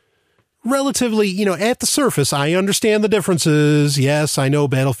Duty, relatively, at the surface, I understand the differences. Yes, I know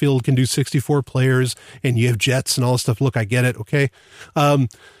Battlefield can do 64 players and you have jets and all this stuff. Look, I get it. Okay.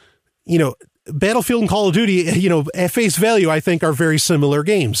 Battlefield and Call of Duty, at face value, I think are very similar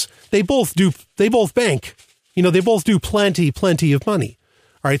games. They both bank, they both do plenty of money.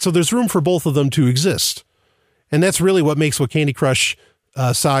 All right. So there's room for both of them to exist. And that's really what makes what Candy Crush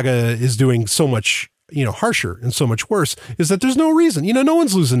Saga is doing so much, harsher and so much worse, is that there's no reason, no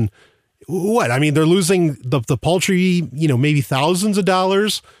one's losing what? I mean, they're losing the paltry, maybe thousands of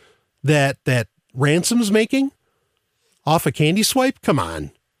dollars that Ransom's making off a Candy Swipe. Come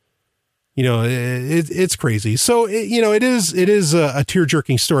on. It's crazy. So, it is a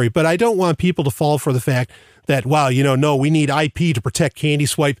tear-jerking story, but I don't want people to fall for the fact that, wow, no, we need IP to protect Candy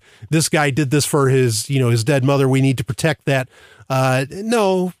Swipe. This guy did this for his dead mother. We need to protect that.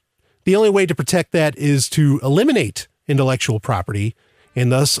 No, the only way to protect that is to eliminate intellectual property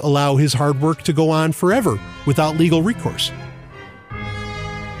and thus allow his hard work to go on forever without legal recourse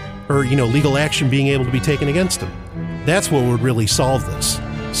or, legal action being able to be taken against him. That's what would really solve this.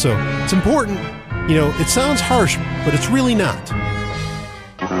 So it's important. It sounds harsh, but it's really not.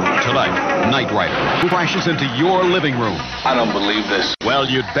 Tonight, Knight Rider crashes into your living room. I don't believe this. Well,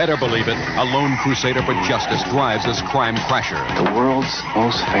 you'd better believe it. A lone crusader for justice drives this crime crasher. The world's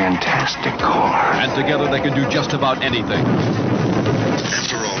most fantastic car. And together they can do just about anything.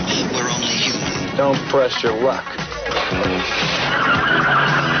 After all, we're only human. Don't press your luck.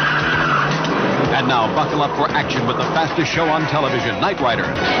 And now buckle up for action with the fastest show on television, Knight Rider.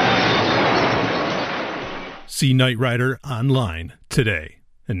 See Knight Rider online today.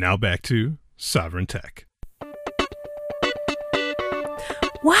 And now back to Sovereign Tech.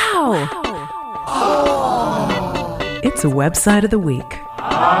 Wow. It's a website of the week.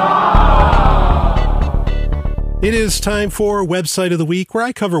 It is time for Website of the Week, where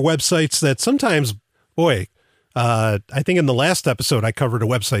I cover websites that sometimes, boy, I think in the last episode I covered a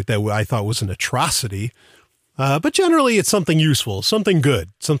website that I thought was an atrocity. But generally it's something useful, something good,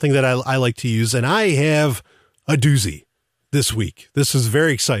 something that I like to use. And I have a doozy this week. This is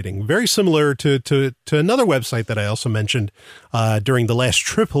very exciting, very similar to another website that I also mentioned during the last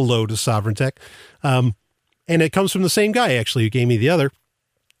triple load of Sovereign Tech. And it comes from the same guy, actually, who gave me the other.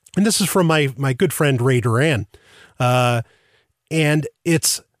 And this is from my good friend Ray Duran. And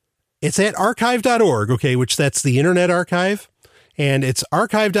it's at archive.org, okay, which that's the Internet Archive. And it's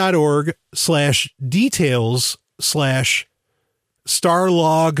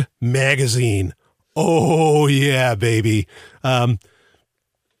archive.org/details/Starlog magazine. Oh, yeah, baby.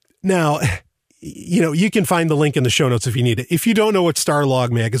 Now, you can find the link in the show notes if you need it. If you don't know what Starlog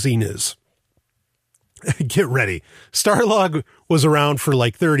magazine is, get ready. Starlog was around for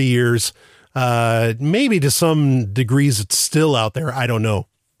like 30 years. Maybe to some degrees it's still out there. I don't know.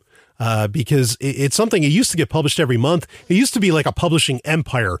 Because it's something, it used to get published every month. It used to be like a publishing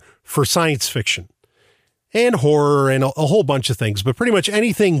empire for science fiction and horror and a whole bunch of things, but pretty much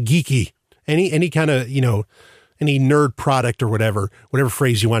anything geeky, any kind of, any nerd product or whatever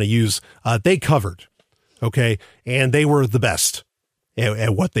phrase you want to use, they covered. Okay. And they were the best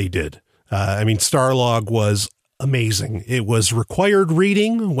at what they did. Starlog was amazing. It was required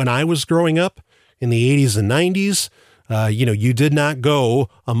reading when I was growing up in the 80s and 90s. You did not go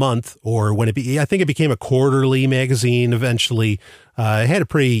a month, or I think it became a quarterly magazine eventually. It had a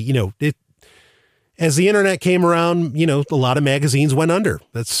pretty, as the internet came around, a lot of magazines went under.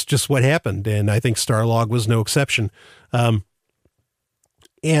 That's just what happened. And I think Starlog was no exception. So,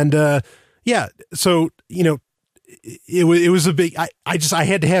 it was a big, I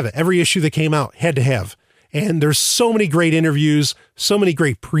had to have it. Every issue that came out had to have. And there's so many great interviews, so many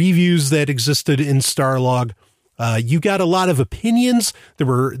great previews that existed in Starlog. You got a lot of opinions. There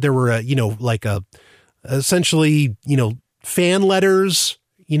were essentially, fan letters,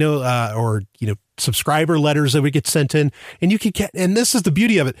 or subscriber letters that would get sent in, and you could get, and this is the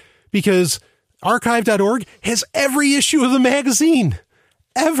beauty of it, because archive.org has every issue of the magazine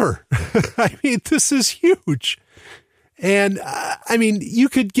ever. This is huge. And I mean, you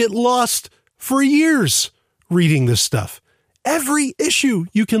could get lost for years reading this stuff. Every issue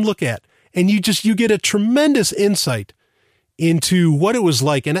you can look at, and you get a tremendous insight into what it was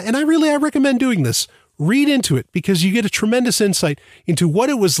like. And I recommend doing this. Read into it, because you get a tremendous insight into what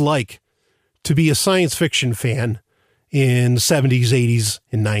it was like to be a science fiction fan in the 70s, 80s,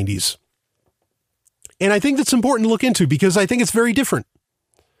 and 90s. And I think that's important to look into, because I think it's very different.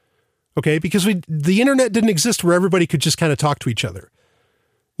 Okay, because the internet didn't exist where everybody could just kind of talk to each other,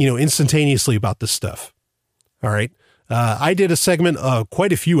 instantaneously about this stuff. All right. I did a segment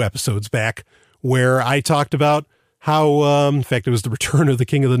quite a few episodes back where I talked about how, in fact, it was the return of the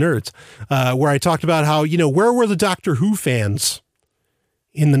King of the Nerds, where I talked about how, where were the Doctor Who fans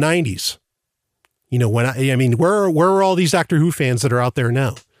in the 90s? Where are all these Doctor Who fans that are out there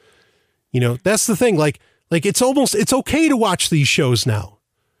now? That's the thing. Like it's okay to watch these shows now,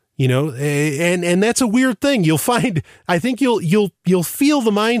 and that's a weird thing. You'll find, I think you'll feel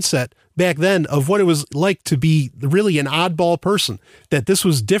the mindset back then of what it was like to be really an oddball person, that this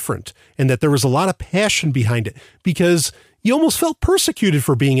was different and that there was a lot of passion behind it, because you almost felt persecuted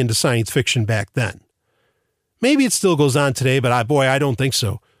for being into science fiction back then. Maybe it still goes on today, but I don't think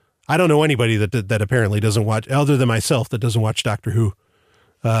so. I don't know anybody that apparently doesn't watch, other than myself, that doesn't watch Doctor Who.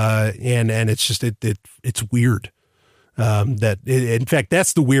 And it's just, it's weird. In fact,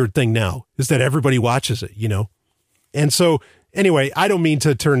 that's the weird thing now, is that everybody watches it, And so anyway, I don't mean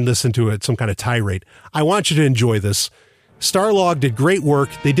to turn this into some kind of tirade. I want you to enjoy this. Starlog did great work.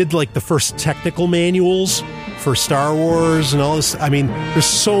 They did like the first technical manuals for Star Wars and all this. I mean, there's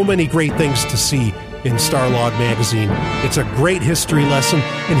so many great things to see in Starlog magazine. It's a great history lesson,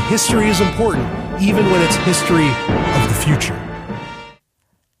 and history is important, even when it's history of the future.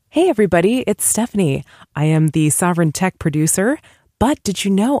 Hey everybody, it's Stephanie. I am the Sovereign Tech producer, but did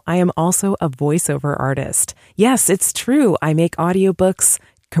you know I am also a voiceover artist? Yes, it's true. I make audiobooks,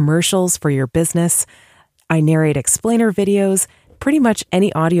 commercials for your business. I narrate explainer videos. Pretty much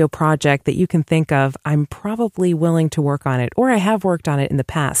any audio project that you can think of, I'm probably willing to work on it, or I have worked on it in the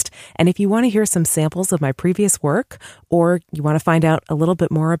past. And if you want to hear some samples of my previous work, or you want to find out a little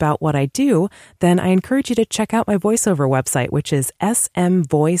bit more about what I do, then I encourage you to check out my voiceover website, which is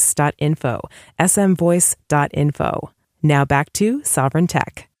smvoice.info, smvoice.info. Now back to Sovereign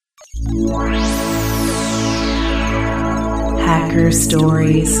Tech. Hacker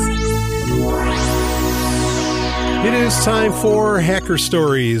Stories. It is time for Hacker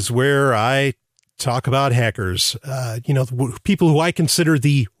Stories, where I talk about hackers, people who I consider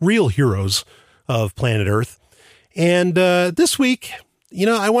the real heroes of planet Earth. And this week,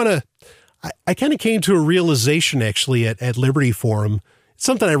 I kind of came to a realization actually at Liberty Forum. It's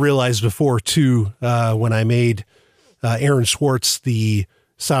something I realized before too, when I made Aaron Swartz the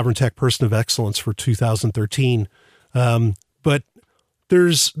Sovereign Tech Person of Excellence for 2013. But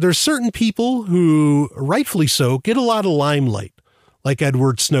there's certain people who, rightfully so, get a lot of limelight, like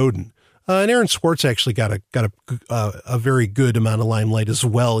Edward Snowden. And Aaron Swartz actually got a very good amount of limelight as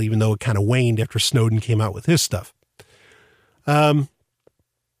well, even though it kind of waned after Snowden came out with his stuff. And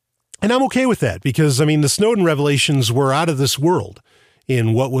I'm okay with that, because the Snowden revelations were out of this world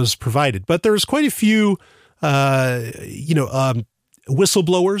in what was provided. But there's quite a few,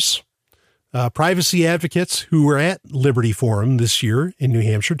 whistleblowers, privacy advocates who were at Liberty Forum this year in New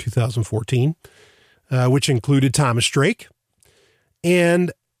Hampshire, 2014, which included Thomas Drake.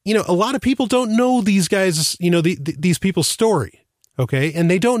 And, a lot of people don't know these guys, these people's story. Okay. And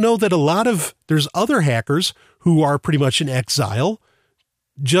they don't know that there's other hackers who are pretty much in exile,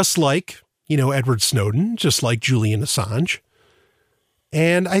 just like, Edward Snowden, just like Julian Assange.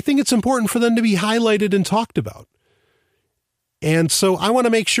 And I think it's important for them to be highlighted and talked about. And so I want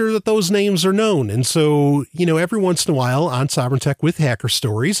to make sure that those names are known. And so, every once in a while on Sovereign Tech with Hacker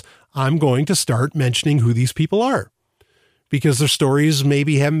Stories, I'm going to start mentioning who these people are, because their stories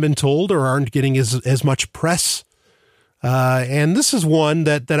maybe haven't been told or aren't getting as much press. And this is one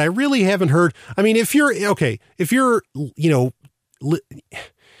that I really haven't heard. If you're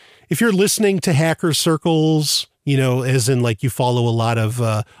listening to hacker circles, as in like you follow a lot of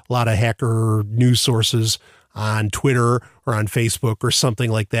hacker news sources on Twitter or on Facebook or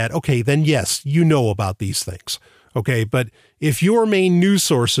something like that, okay, then yes, you know about these things. Okay. But if your main news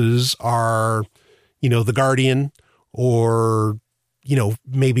sources are, The Guardian or,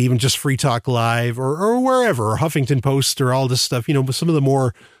 maybe even just Free Talk Live or wherever, or Huffington Post or all this stuff, some of the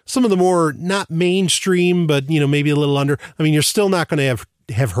more not mainstream, but, maybe a little under, you're still not going to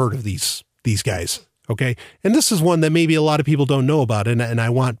have heard of these guys. Okay. And this is one that maybe a lot of people don't know about. And I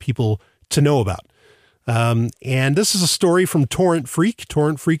want people to know about. And this is a story from Torrent Freak.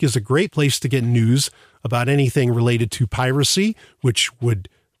 Torrent Freak is a great place to get news about anything related to piracy, which would,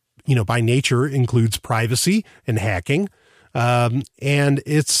 by nature includes privacy and hacking. And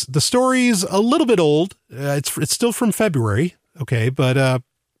the story is a little bit old. It's still from February. Okay. But,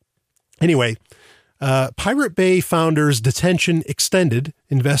 anyway, Pirate Bay founders detention extended,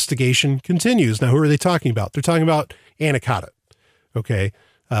 investigation continues. Now, who are they talking about? They're talking about Anacotta. Okay.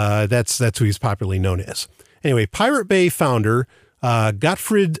 That's who he's popularly known as. Anyway, Pirate Bay founder,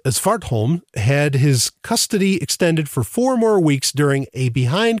 Gottfried Svartholm had his custody extended for 4 more weeks during a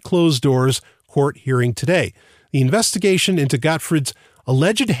behind closed doors court hearing today. The investigation into Gottfried's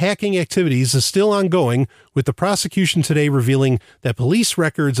alleged hacking activities is still ongoing, with the prosecution today revealing that police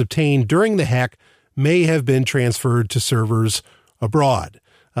records obtained during the hack may have been transferred to servers abroad.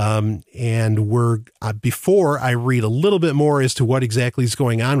 Before I read a little bit more as to what exactly is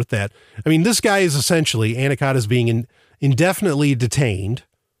going on with that, I mean, this guy is essentially, Anacotta is being indefinitely detained.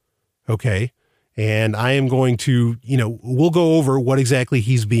 Okay. And I am going to, we'll go over what exactly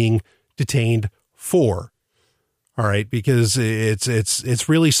he's being detained for. All right. Because it's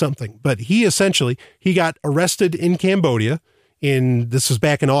really something, but he got arrested in Cambodia this was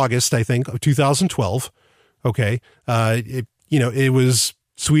back in August, I think, of 2012. Okay. It was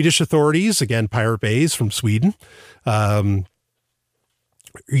Swedish authorities, again, Pirate Bays from Sweden, commonly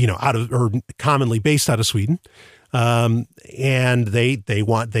based out of Sweden. And they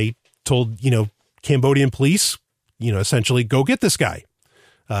told, Cambodian police, essentially go get this guy.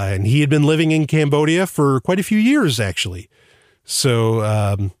 And he had been living in Cambodia for quite a few years, actually. So,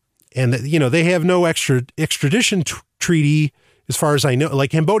 they have no extradition treaty as far as I know. Like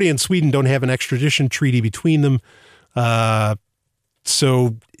Cambodia and Sweden don't have an extradition treaty between them.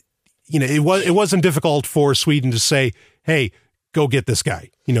 So, it wasn't difficult for Sweden to say, hey, go get this guy,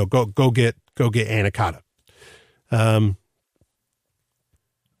 go get Anacotta.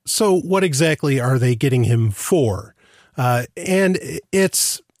 So what exactly are they getting him for? And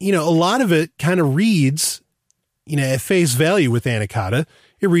it's, a lot of it kind of reads, at face value with Anacotta,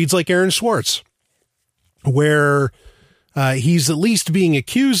 it reads like Aaron Swartz, where he's at least being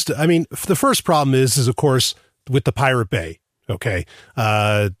accused. I mean, the first problem is of course, with the Pirate Bay. Okay.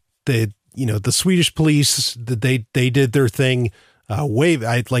 The Swedish police, they did their thing,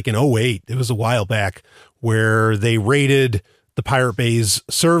 like in 2008, it was a while back, where they raided the Pirate Bay's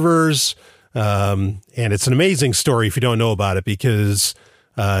servers. And it's an amazing story if you don't know about it, because,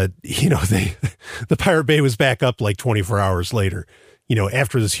 the Pirate Bay was back up like 24 hours later,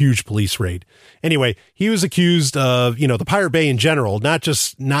 after this huge police raid. Anyway, he was accused of, the Pirate Bay in general, not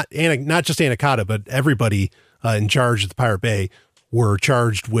just Anacotta, but everybody in charge of the Pirate Bay were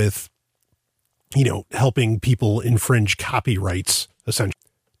charged with, helping people infringe copyrights, essentially.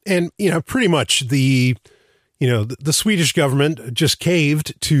 And, pretty much the Swedish government just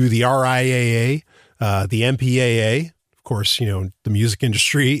caved to the RIAA, the MPAA, of course, the music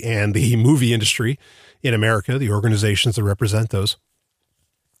industry and the movie industry in America, the organizations that represent those.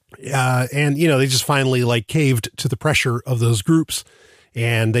 And, they just finally caved to the pressure of those groups,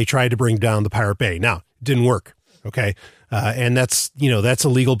 and they tried to bring down the Pirate Bay. Now, it didn't work. Okay. And that's a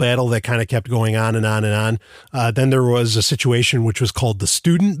legal battle that kind of kept going on and on and on. Then there was a situation which was called the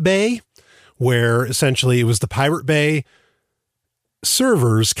Student Bay, where essentially it was the Pirate Bay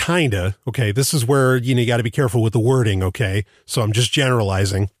servers, kinda. Okay. This is where, you got to be careful with the wording. Okay. So I'm just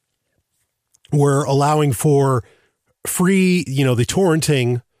generalizing. We're allowing for free, the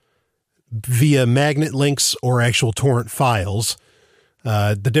torrenting via magnet links or actual torrent files.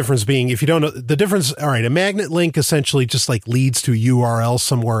 The difference being, if you don't know the difference, all right, a magnet link essentially just leads to a URL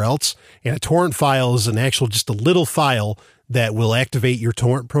somewhere else. And a torrent file is just a little file that will activate your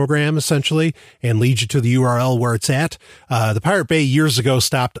torrent program essentially and lead you to the URL where it's at. The Pirate Bay years ago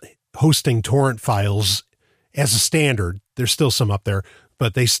stopped hosting torrent files as a standard. There's still some up there,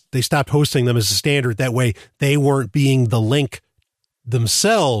 but they stopped hosting them as a standard. That way they weren't being the link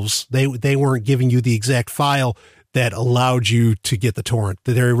themselves. They weren't giving you the exact file that allowed you to get the torrent.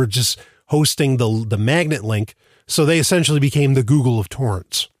 They were just hosting the magnet link. So they essentially became the Google of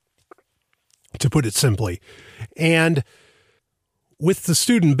torrents, to put it simply. And with the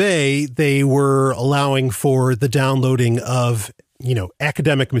Student Bay, they were allowing for the downloading of,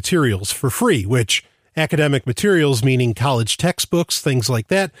 academic materials for free, which academic materials, meaning college textbooks, things like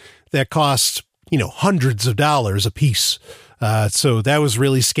that cost, hundreds of dollars a piece. So that was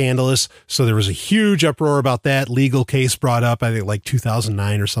really scandalous. So there was a huge uproar about that, legal case brought up, I think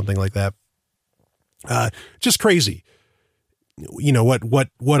 2009 or something like that. Just crazy.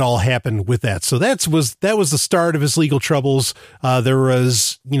 what all happened with that. So that was the start of his legal troubles. There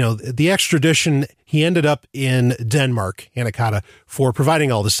was, the extradition. He ended up in Denmark, Anacata, for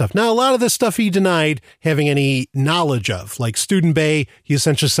providing all this stuff. Now, a lot of this stuff he denied having any knowledge of, like Student Bay. He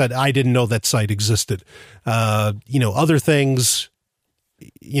essentially said, I didn't know that site existed. Other things,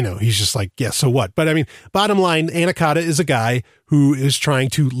 he's just like, yeah, so what? But I mean, bottom line, Anacata is a guy who is trying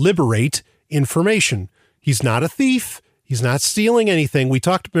to liberate information. He's not a thief. He's not stealing anything. We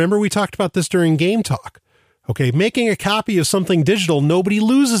talked about this during Game Talk. Okay, making a copy of something digital, nobody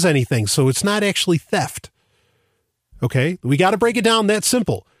loses anything, so it's not actually theft. Okay, we got to break it down that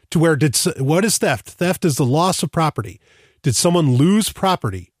simple to where what is theft? Theft is the loss of property. Did someone lose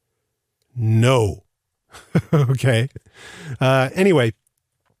property? No. Okay. Anyway,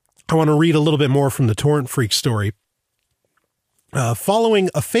 I want to read a little bit more from the Torrent Freak story. Following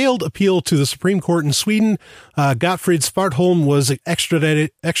a failed appeal to the Supreme Court in Sweden, Gottfried Spartholm was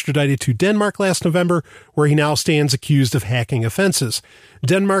extradited to Denmark last November, where he now stands accused of hacking offenses.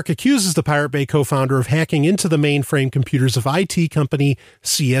 Denmark accuses the Pirate Bay co-founder of hacking into the mainframe computers of IT company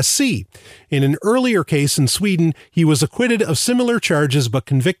CSC. In an earlier case in Sweden, he was acquitted of similar charges but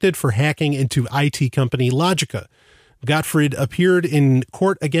convicted for hacking into IT company Logica. Gottfried appeared in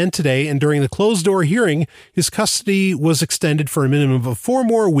court again today, and during the closed-door hearing, his custody was extended for a minimum of 4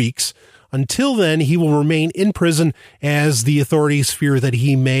 more weeks. Until then, he will remain in prison as the authorities fear that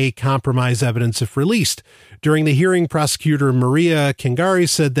he may compromise evidence if released. During the hearing, prosecutor Maria Kangari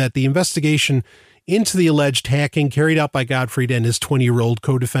said that the investigation into the alleged hacking carried out by Gottfried and his 20-year-old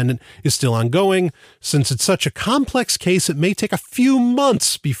co-defendant is still ongoing. Since it's such a complex case, it may take a few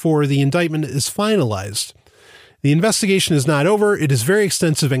months before the indictment is finalized. The investigation is not over. It is very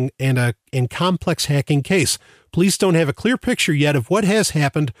extensive and complex hacking case. Police don't have a clear picture yet of what has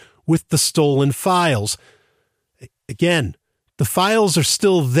happened with the stolen files. Again, the files are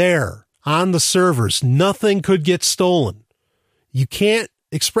still there on the servers. Nothing could get stolen. You can't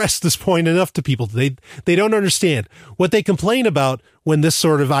express this point enough to people. They don't understand. What they complain about when this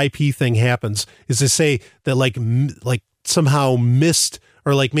sort of IP thing happens is they say that like somehow missed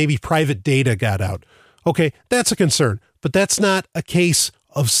or like maybe private data got out. Okay, that's a concern, but that's not a case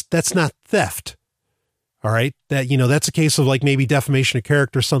of, that's not theft. All right. That's a case of like maybe defamation of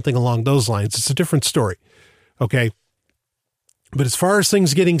character, something along those lines. It's a different story. Okay. But as far as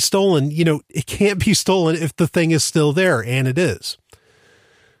things getting stolen, it can't be stolen if the thing is still there, and it is.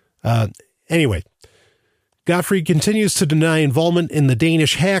 Anyway, Gottfried continues to deny involvement in the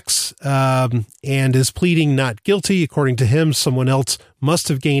Danish hacks and is pleading not guilty. According to him, someone else must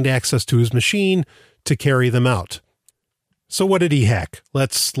have gained access to his machine to carry them out. So what did he hack?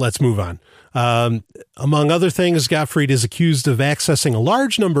 Let's move on. Among other things, Gottfried is accused of accessing a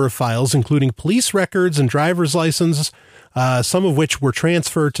large number of files, including police records and driver's licenses, some of which were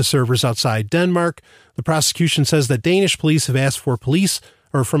transferred to servers outside Denmark. The prosecution says that Danish police have asked for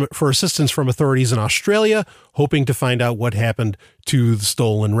assistance from authorities in Australia, hoping to find out what happened to the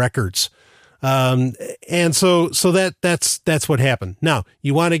stolen records. And so that's what happened. Now,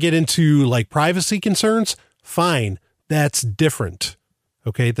 you want to get into like privacy concerns? Fine. That's different.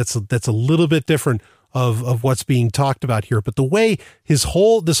 Okay. That's a little bit different of what's being talked about here. But the way this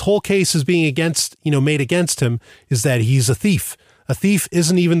whole case is being made against him is that he's a thief. A thief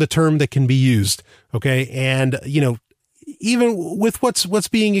isn't even the term that can be used. Okay. And, even with what's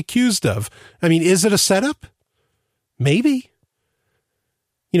being accused of, I mean, is it a setup? Maybe.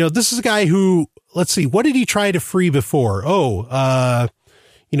 This is a guy who, let's see, what did he try to free before?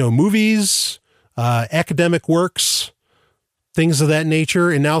 Movies, academic works, things of that nature.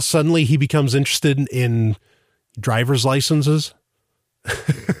 And now suddenly he becomes interested in driver's licenses.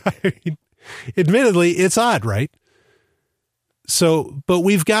 I mean, admittedly, it's odd, right? So, but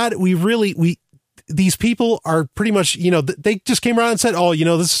these people are pretty much, they just came around and said, oh,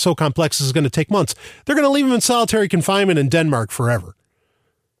 this is so complex, this is going to take months. They're going to leave him in solitary confinement in Denmark forever.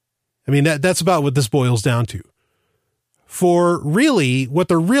 I mean, that's about what this boils down to. For really, what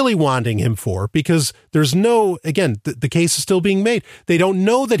they're really wanting him for, because there's the case is still being made. They don't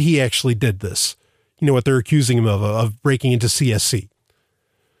know that he actually did this. What they're accusing him of breaking into CSC.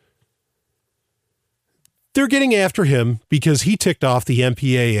 They're getting after him because he ticked off the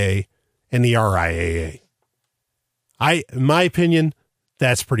MPAA and the RIAA. In my opinion,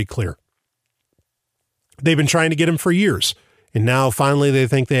 that's pretty clear. They've been trying to get him for years. And now finally they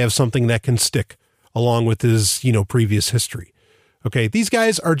think they have something that can stick along with his, previous history. Okay. These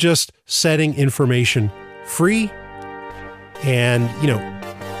guys are just setting information free. And,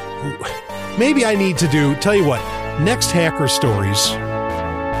 maybe I need to tell you what, next Hacker Stories,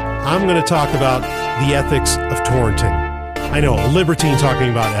 I'm going to talk about the ethics of torrenting. I know, a libertine talking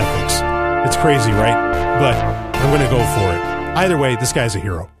about ethics. It's crazy, right? But I'm going to go for it. Either way, this guy's a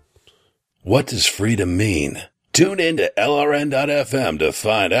hero. What does freedom mean? Tune in to LRN.FM to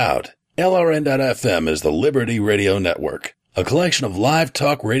find out. LRN.FM is the Liberty Radio Network, a collection of live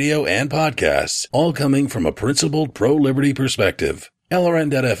talk radio and podcasts, all coming from a principled pro-liberty perspective.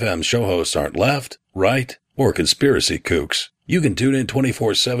 LRN.FM show hosts aren't left, right, or conspiracy kooks. You can tune in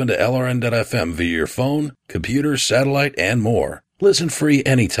 24/7 to LRN.FM via your phone, computer, satellite, and more. Listen free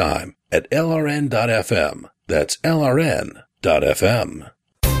anytime at LRN.FM. That's LRN.FM.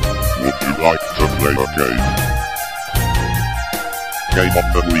 Would you like to play a game? Game of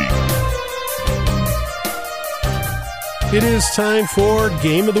the Week. It is time for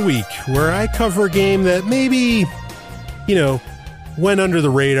Game of the Week, where I cover a game that maybe, went under the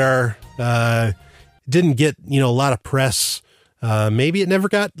radar, didn't get, a lot of press. Maybe it never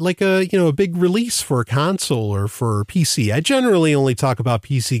got like a big release for a console or for PC. I generally only talk about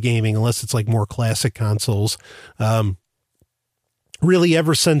PC gaming unless it's like more classic consoles. Really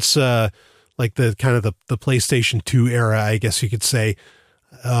ever since, like the kind of the PlayStation 2 era, I guess you could say,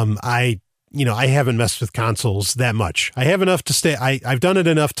 I haven't messed with consoles that much. I have enough to stay. I've done it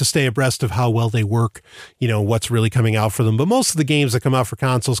enough to stay abreast of how well they work, what's really coming out for them. But most of the games that come out for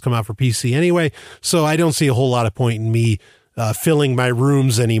consoles come out for PC anyway. So I don't see a whole lot of point in me filling my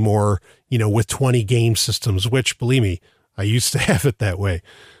rooms anymore, with 20 game systems, which, believe me, I used to have it that way.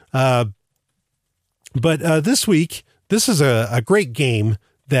 But this week, this is a great game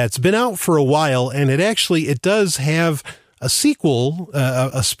that's been out for a while, and it does have a sequel,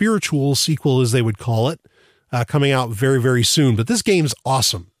 a spiritual sequel, as they would call it, coming out very, very soon. But this game's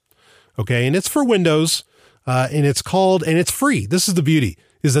awesome. Okay. And it's for Windows, and it's free. This is the beauty,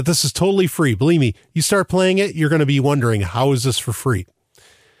 is that this is totally free. Believe me, you start playing it, you're going to be wondering, how is this for free?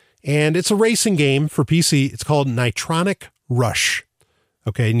 And it's a racing game for PC. It's called Nitronic Rush.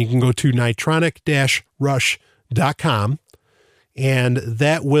 Okay. And you can go to nitronic-rush.com. And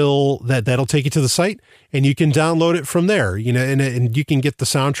that'll take you to the site, and you can download it from there, and you can get the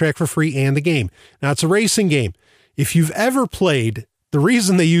soundtrack for free and the game. Now, it's a racing game. If you've ever played, the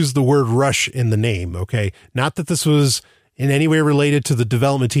reason they use the word rush in the name, okay, not that this was in any way related to the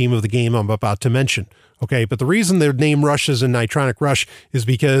development team of the game I'm about to mention, okay, but the reason their name Rush is in Nitronic Rush is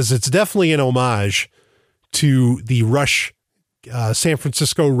because it's definitely an homage to the Rush, San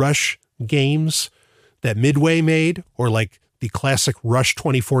Francisco Rush games that Midway made, or like the classic Rush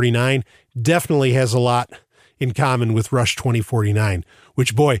 2049. Definitely has a lot in common with Rush 2049,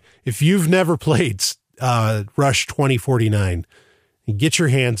 which, boy, if you've never played Rush 2049, get your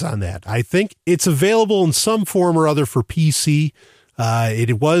hands on that. I think it's available in some form or other for PC.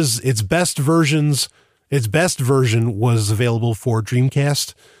 Its best version was available for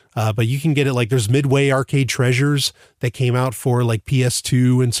Dreamcast. But you can get it, like there's Midway Arcade Treasures that came out for like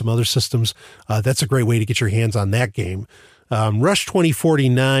PS2 and some other systems. That's a great way to get your hands on that game. Rush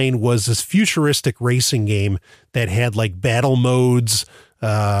 2049 was this futuristic racing game that had like battle modes,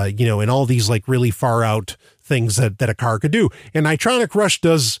 and all these like really far out things that a car could do. And Nitronic Rush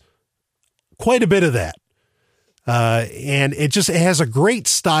does quite a bit of that. And it has a great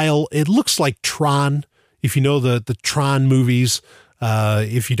style. It looks like Tron. If you know the Tron movies,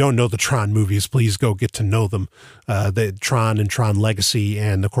 if you don't know the Tron movies, please go get to know them. The Tron and Tron Legacy,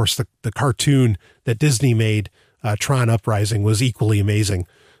 and of course the cartoon that Disney made, Tron Uprising, was equally amazing.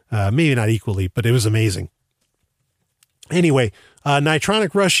 Maybe not equally, but it was amazing. Anyway,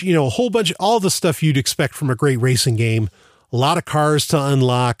 Nitronic Rush, a whole bunch, all the stuff you'd expect from a great racing game. A lot of cars to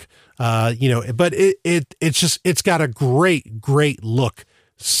unlock, but it's got a great look.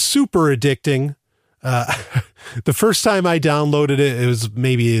 Super addicting. The first time I downloaded it was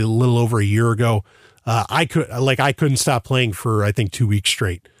maybe a little over a year ago. I couldn't stop playing for, I think, 2 weeks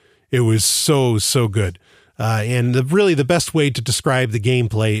straight. It was so good. And the best way to describe the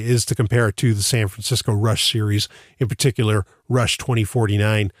gameplay is to compare it to the San Francisco Rush series, in particular, Rush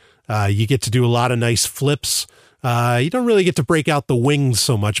 2049. You get to do a lot of nice flips. You don't really get to break out the wings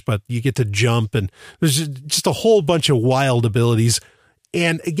so much, but you get to jump, and there's just a whole bunch of wild abilities.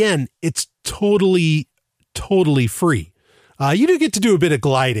 And again, it's totally free. You do get to do a bit of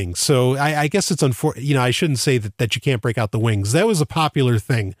gliding. So I guess it's unfortunate. I shouldn't say that you can't break out the wings. That was a popular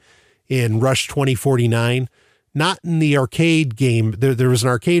thing in Rush 2049, not in the arcade game. There was an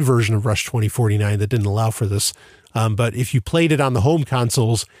arcade version of Rush 2049 that didn't allow for this. But if you played it on the home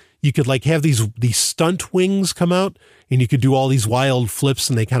consoles, you could like have these stunt wings come out, and you could do all these wild flips,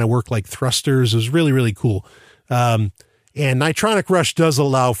 and they kind of work like thrusters. It was really, really cool. And Nitronic Rush does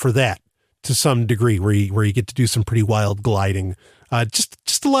allow for that to some degree, where you get to do some pretty wild gliding.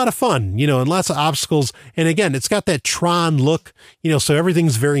 Just a lot of fun, and lots of obstacles. And again, it's got that Tron look, so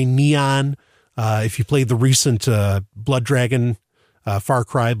everything's very neon. If you played the recent Blood Dragon, Far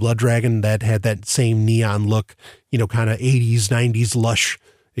Cry Blood Dragon, that had that same neon look, kind of 80s, 90s lush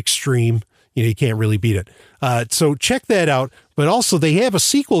extreme. You can't really beat it. So check that out. But also they have a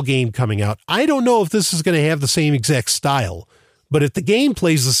sequel game coming out. I don't know if this is going to have the same exact style, but if the game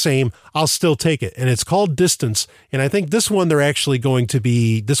plays the same, I'll still take it. And it's called Distance. And I think this one this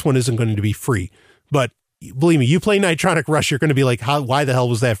one isn't going to be free. But believe me, you play Nitronic Rush, you're going to be like, why the hell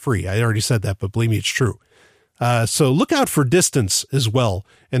was that free? I already said that, but believe me, it's true. So look out for Distance as well.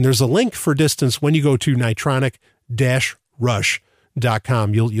 And there's a link for Distance when you go to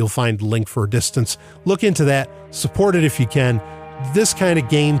nitronic-rush.com. You'll find the link for Distance. Look into that. Support it if you can. This kind of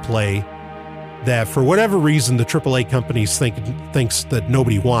gameplay that for whatever reason the AAA companies thinks that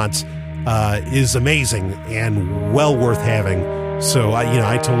nobody wants is amazing and well worth having. So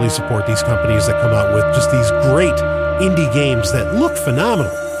I totally support these companies that come out with just these great indie games that look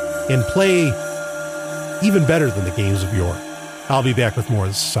phenomenal and play even better than the games of yore. I'll be back with more.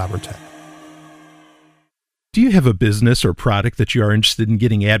 This is Sovereign Tech. Do you have a business or product that you are interested in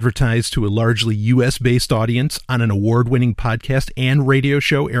getting advertised to a largely U.S.-based audience on an award-winning podcast and radio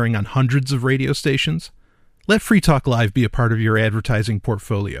show airing on hundreds of radio stations? Let Free Talk Live be a part of your advertising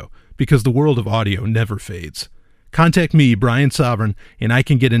portfolio, because the world of audio never fades. Contact me, Brian Sovereign, and I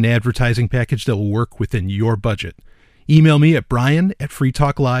can get an advertising package that will work within your budget. Email me at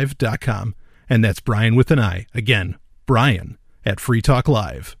brian@freetalklive.com, and that's Brian with an I. Again,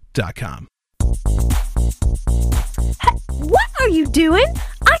 brian@freetalklive.com. What are you doing?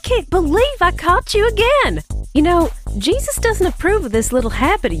 I can't believe I caught you again. Jesus doesn't approve of this little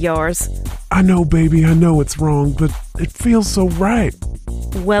habit of yours. I know, baby, I know it's wrong, but it feels so right.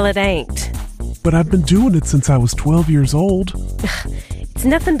 Well, it ain't. But I've been doing it since I was 12 years old. It's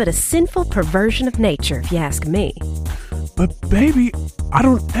nothing but a sinful perversion of nature, if you ask me. But baby, I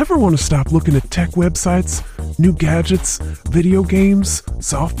don't ever want to stop looking at tech websites, new gadgets, video games,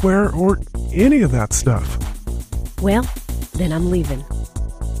 software, or any of that stuff. Well, then I'm leaving.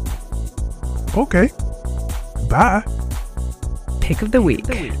 Okay. Bye. Pick of the week.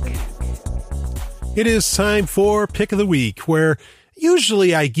 It is time for Pick of the Week, where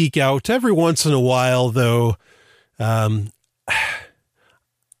usually I geek out. Every once in a while, though, I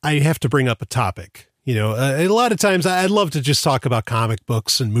have to bring up a topic. A lot of times I'd love to just talk about comic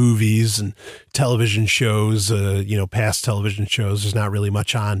books and movies and television shows, past television shows. There's not really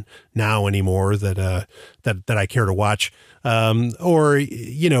much on now anymore that I care to watch. Or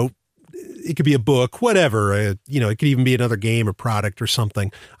it could be a book, whatever, it could even be another game or product or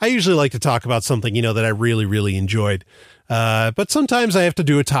something. I usually like to talk about something, that I really, really enjoyed. But sometimes I have to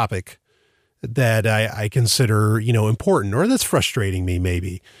do a topic that I consider, important or that's frustrating me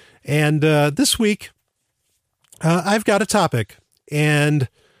maybe. And this week, I've got a topic. And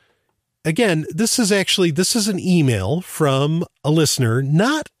again, this is an email from a listener,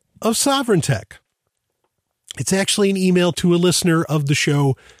 not of Sovereign Tech. It's actually an email to a listener of the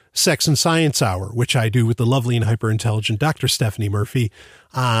show Sex and Science Hour, which I do with the lovely and hyper-intelligent Dr. Stephanie Murphy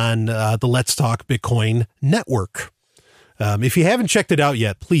on the Let's Talk Bitcoin network. If you haven't checked it out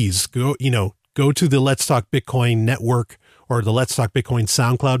yet, please go to the Let's Talk Bitcoin network or the Let's Talk Bitcoin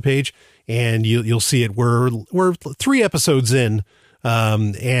SoundCloud page, and you'll see it. We're 3 episodes in,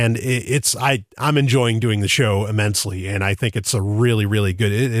 and I'm enjoying doing the show immensely, and I think it's a really, really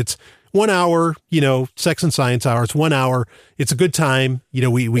good. It's 1 hour, Sex and Science Hour. It's 1 hour. It's a good time.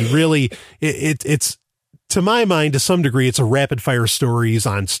 We really it's to my mind, to some degree, it's a rapid fire stories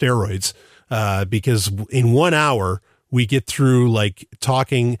on steroids, because in 1 hour we get through like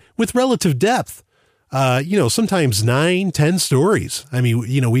talking with relative depth. Sometimes 9-10 stories. I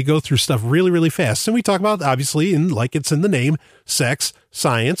mean, we go through stuff really, really fast, and we talk about, obviously, like it's in the name, sex,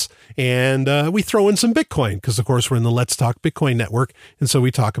 science, and we throw in some Bitcoin because, of course, we're in the Let's Talk Bitcoin network, and so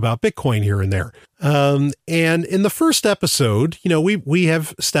we talk about Bitcoin here and there. And in the first episode, we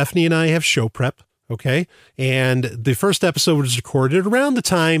have Stephanie and I have show prep, okay, and the first episode was recorded around the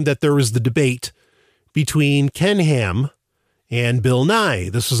time that there was the debate between Ken Ham and Bill Nye.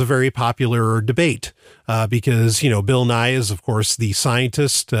 This was a very popular debate because, Bill Nye is, of course, the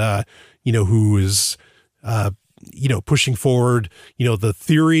scientist, who is, pushing forward, the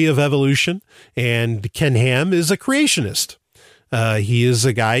theory of evolution. And Ken Ham is a creationist. He is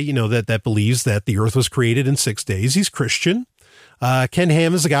a guy, that believes that the earth was created in 6 days. He's Christian. Ken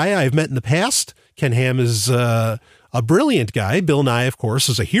Ham is a guy I've met in the past. Ken Ham is a a brilliant guy. Bill Nye, of course,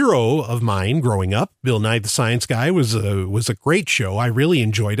 is a hero of mine growing up. Bill Nye the Science Guy was a great show. I really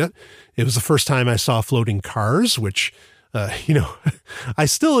enjoyed it. It was the first time I saw floating cars, which, I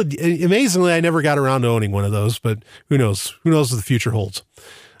still, amazingly, I never got around to owning one of those, but who knows? Who knows what the future holds?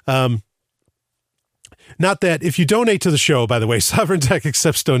 Not that if you donate to the show, by the way, Sovereign Tech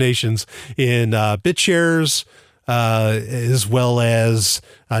accepts donations in BitShares, as well as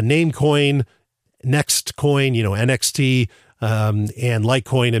Namecoin, Nextcoin, NXT, and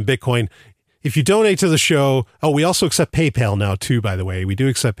Litecoin and Bitcoin. If you donate to the show, we also accept PayPal now too, by the way. We do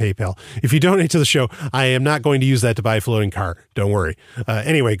accept PayPal. If you donate to the show, I am not going to use that to buy a floating car. Don't worry.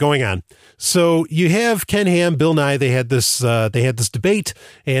 Anyway, going on. So you have Ken Ham, Bill Nye. They had this debate.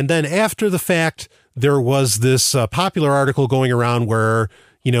 And then after the fact, there was this popular article going around where,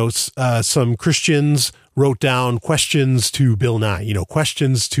 some Christians wrote down questions to Bill Nye,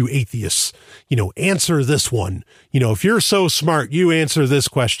 questions to atheists, answer this one. If you're so smart, you answer this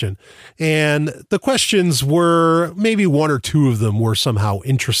question. And the questions were, maybe one or two of them were somehow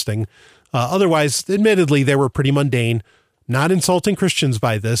interesting. Otherwise, admittedly, they were pretty mundane, not insulting Christians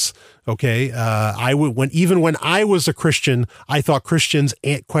by this. Okay. When I was a Christian, I thought Christians'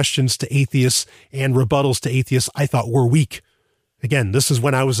 questions to atheists and rebuttals to atheists, I thought were weak. Again, this is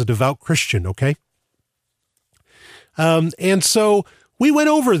when I was a devout Christian. Okay. And so we went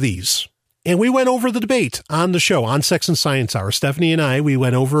over these, and we went over the debate on the show, on Sex and Science Hour. Stephanie and I, we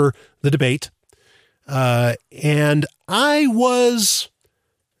went over the debate, and I was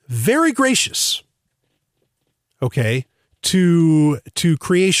very gracious, okay, to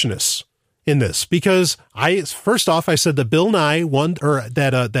creationists in this, because first off, I said that Bill Nye won, or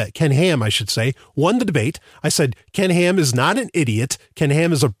that Ken Ham, I should say, won the debate. I said, Ken Ham is not an idiot. Ken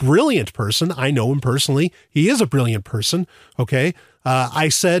Ham is a brilliant person. I know him personally. He is a brilliant person. Okay. I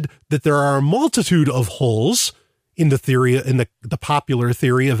said that there are a multitude of holes in the theory, in the popular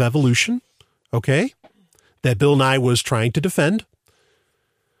theory of evolution. Okay. That Bill Nye was trying to defend.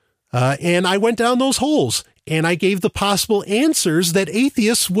 And I went down those holes. And I gave the possible answers that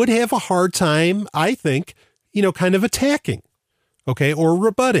atheists would have a hard time, I think, kind of attacking, okay, or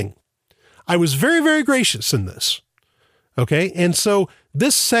rebutting. I was very, very gracious in this, okay? And so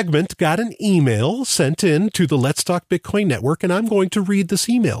this segment got an email sent in to the Let's Talk Bitcoin Network, and I'm going to read this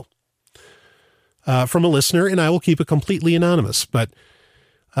email from a listener, and I will keep it completely anonymous. But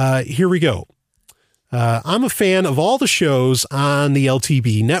here we go. I'm a fan of all the shows on the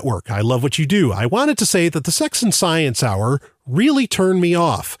LTB network. I love what you do. I wanted to say that the Sex and Science Hour really turned me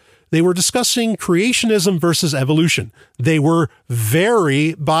off. They were discussing creationism versus evolution. They were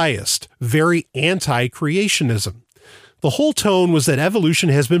very biased, very anti-creationism. The whole tone was that evolution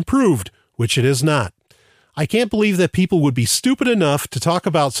has been proved, which it is not. I can't believe that people would be stupid enough to talk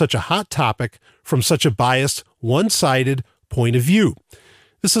about such a hot topic from such a biased, one-sided point of view.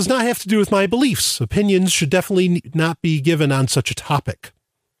 This does not have to do with my beliefs. Opinions should definitely not be given on such a topic.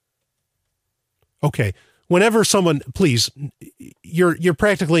 Okay, whenever someone, please, you're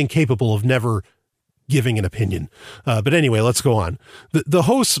practically incapable of never giving an opinion. But anyway, let's go on. The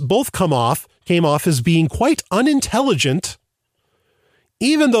hosts both came off as being quite unintelligent,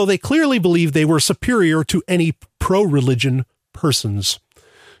 even though they clearly believed they were superior to any pro-religion persons.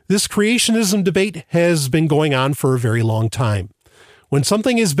 This creationism debate has been going on for a very long time. When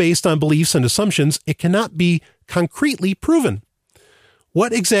something is based on beliefs and assumptions, it cannot be concretely proven.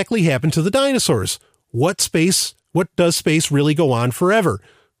 What exactly happened to the dinosaurs? What does space really go on forever?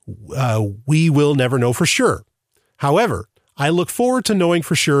 We will never know for sure. However, I look forward to knowing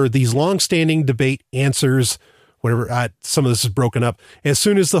for sure these long-standing debate answers, whatever, some of this is broken up, as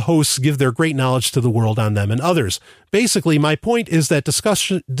soon as the hosts give their great knowledge to the world on them and others. Basically, my point is that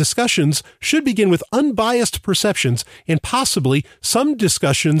discussions should begin with unbiased perceptions, and possibly some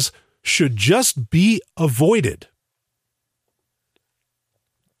discussions should just be avoided.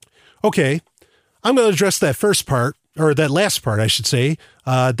 Okay, I'm going to address that first part, or that last part, I should say,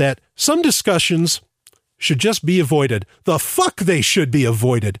 that some discussions should just be avoided. The fuck they should be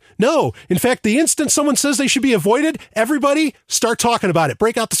avoided. No, in fact, the instant someone says they should be avoided, everybody start talking about it.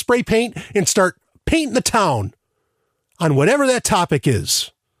 Break out the spray paint and start painting the town on whatever that topic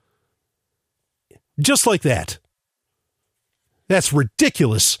is. Just like that. That's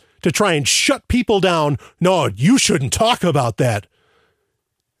ridiculous to try and shut people down. No, you shouldn't talk about that.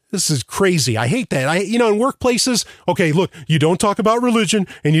 This is crazy. I hate that. In workplaces, okay, look, you don't talk about religion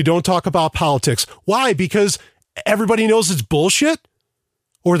and you don't talk about politics. Why? Because everybody knows it's bullshit?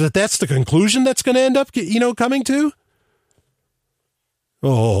 Or that's the conclusion that's going to end up, coming to?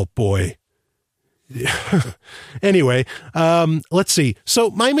 Oh, boy. Anyway, let's see. So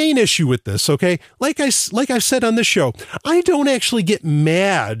my main issue with this, okay, like I've said on this show, I don't actually get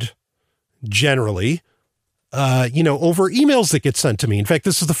mad generally, over emails that get sent to me. In fact,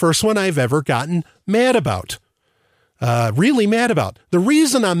 this is the first one I've ever gotten mad about. Really mad about. The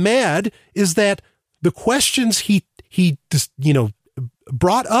reason I'm mad is that the questions he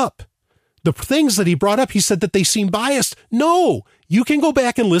brought up, the things that he brought up, he said that they seem biased. No, you can go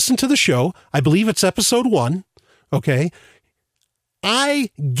back and listen to the show. I believe it's episode 1. Okay. I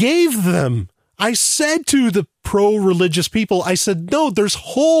gave them, I said to the pro-religious people, I said, no, there's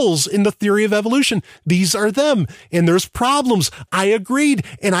holes in the theory of evolution. These are them. And there's problems. I agreed.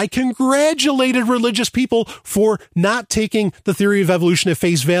 And I congratulated religious people for not taking the theory of evolution at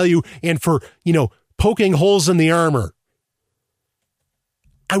face value and for, poking holes in the armor.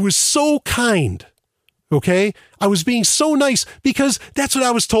 I was so kind. Okay. I was being so nice because that's what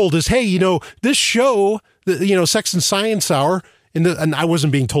I was told is, hey, this show, Sex and Science Hour, and I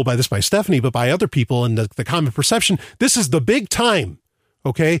wasn't being told by Stephanie, but by other people in the common perception, this is the big time.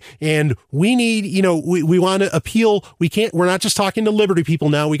 Okay. And we need, we want to appeal. We're not just talking to liberty people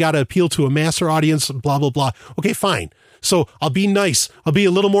now. We got to appeal to a master audience, blah, blah, blah. Okay, fine. So I'll be nice. I'll be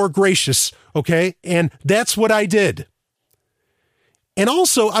a little more gracious. Okay. And that's what I did. And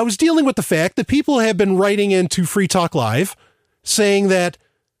also, I was dealing with the fact that people have been writing into Free Talk Live saying that,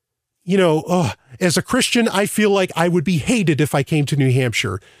 as a Christian, I feel like I would be hated if I came to New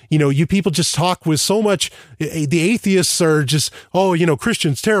Hampshire. You people just talk with so much, the atheists are just,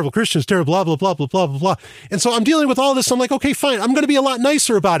 Christians terrible, blah, blah, blah, blah, blah, blah, blah. And so I'm dealing with all this. I'm like, okay, fine. I'm going to be a lot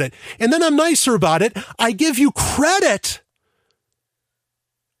nicer about it. And then I'm nicer about it. I give you credit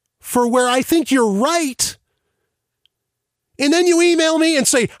for where I think you're right. And then you email me and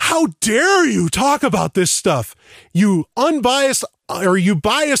say, how dare you talk about this stuff? You unbiased or you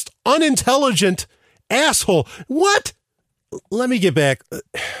biased, unintelligent asshole. What? Let me get back.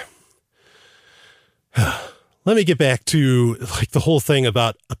 Let me get back to the whole thing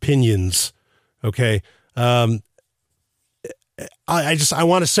about opinions. Okay. I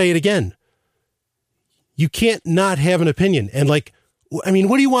want to say it again. You can't not have an opinion. And what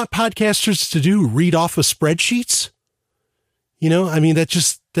do you want podcasters to do? Read off of spreadsheets?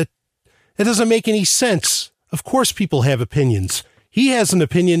 That doesn't make any sense. Of course people have opinions. He has an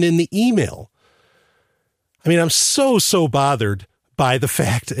opinion in the email. I'm so bothered by the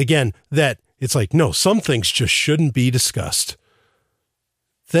fact, again, that it's no, some things just shouldn't be discussed.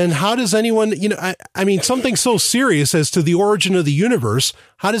 Then how does anyone, something so serious as to the origin of the universe,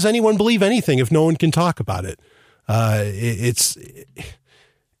 how does anyone believe anything if no one can talk about it? It's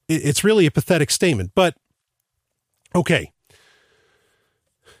really a pathetic statement, but okay.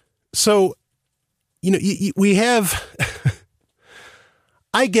 So, we have,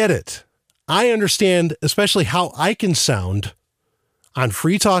 I get it. I understand, especially how I can sound on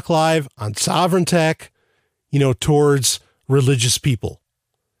Free Talk Live, on Sovereign Tech, towards religious people.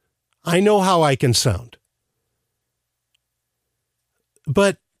 I know how I can sound.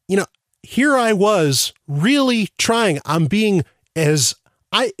 But, here I was really trying. I'm being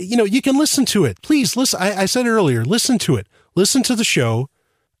you can listen to it. Please listen. I said earlier, listen to it. Listen to the show.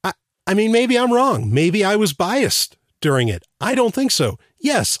 Maybe I'm wrong. Maybe I was biased during it. I don't think so.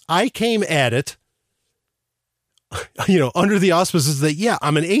 Yes, I came at it, under the auspices that, yeah,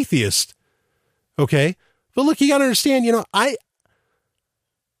 I'm an atheist. Okay. But look, you got to understand, I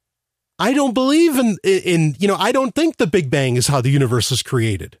don't believe in, I don't think the Big Bang is how the universe was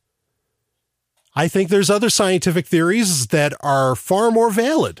created. I think there's other scientific theories that are far more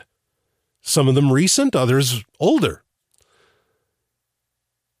valid. Some of them recent, others older.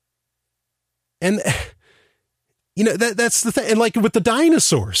 And, that's the thing. And with the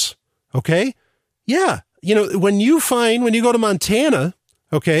dinosaurs, okay? Yeah. When you go to Montana,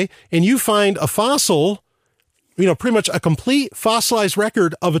 okay, and you find a fossil, pretty much a complete fossilized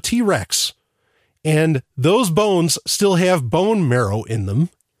record of a T-Rex, and those bones still have bone marrow in them,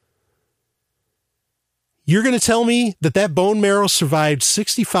 you're going to tell me that bone marrow survived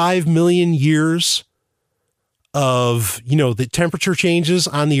 65 million years of, the temperature changes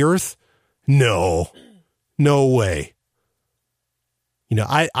on the earth? No way.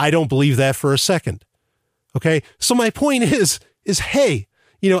 I don't believe that for a second. Okay. So my point is, hey,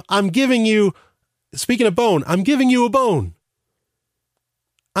 I'm giving you, speaking of bone, I'm giving you a bone.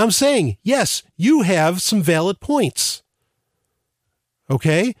 I'm saying, yes, you have some valid points.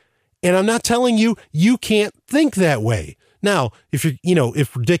 Okay. And I'm not telling you, you can't think that way. Now, if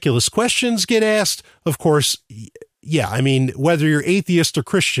if ridiculous questions get asked, of course, yeah, whether you're atheist or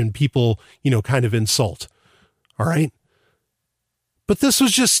Christian, people, kind of insult. All right. But this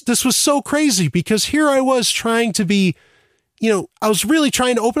was so crazy because here I was trying to be, I was really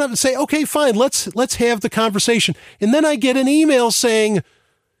trying to open up and say, okay, fine, let's have the conversation. And then I get an email saying,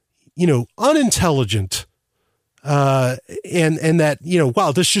 unintelligent, and that,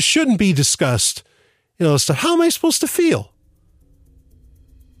 wow, this just shouldn't be discussed. So how am I supposed to feel?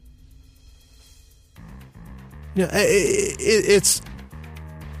 I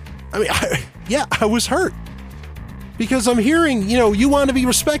was hurt because I'm hearing, you want to be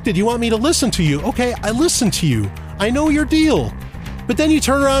respected. You want me to listen to you. Okay, I listen to you. I know your deal. But then you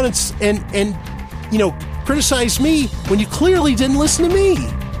turn around and criticize me when you clearly didn't listen to me.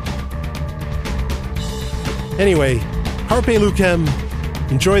 Anyway, Harpe Lucem,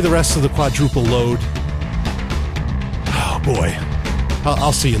 enjoy the rest of the quadruple load. Oh boy.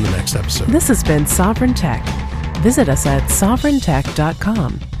 I'll see you in the next episode. This has been Sovereign Tech. Visit us at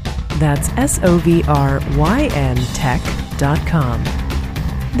sovereigntech.com. That's SOVRYN tech.com.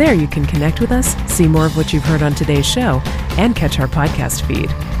 There you can connect with us, see more of what you've heard on today's show, and catch our podcast feed.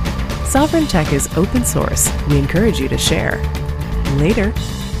 Sovereign Tech is open source. We encourage you to share. Later,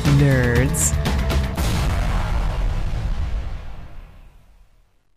 nerds.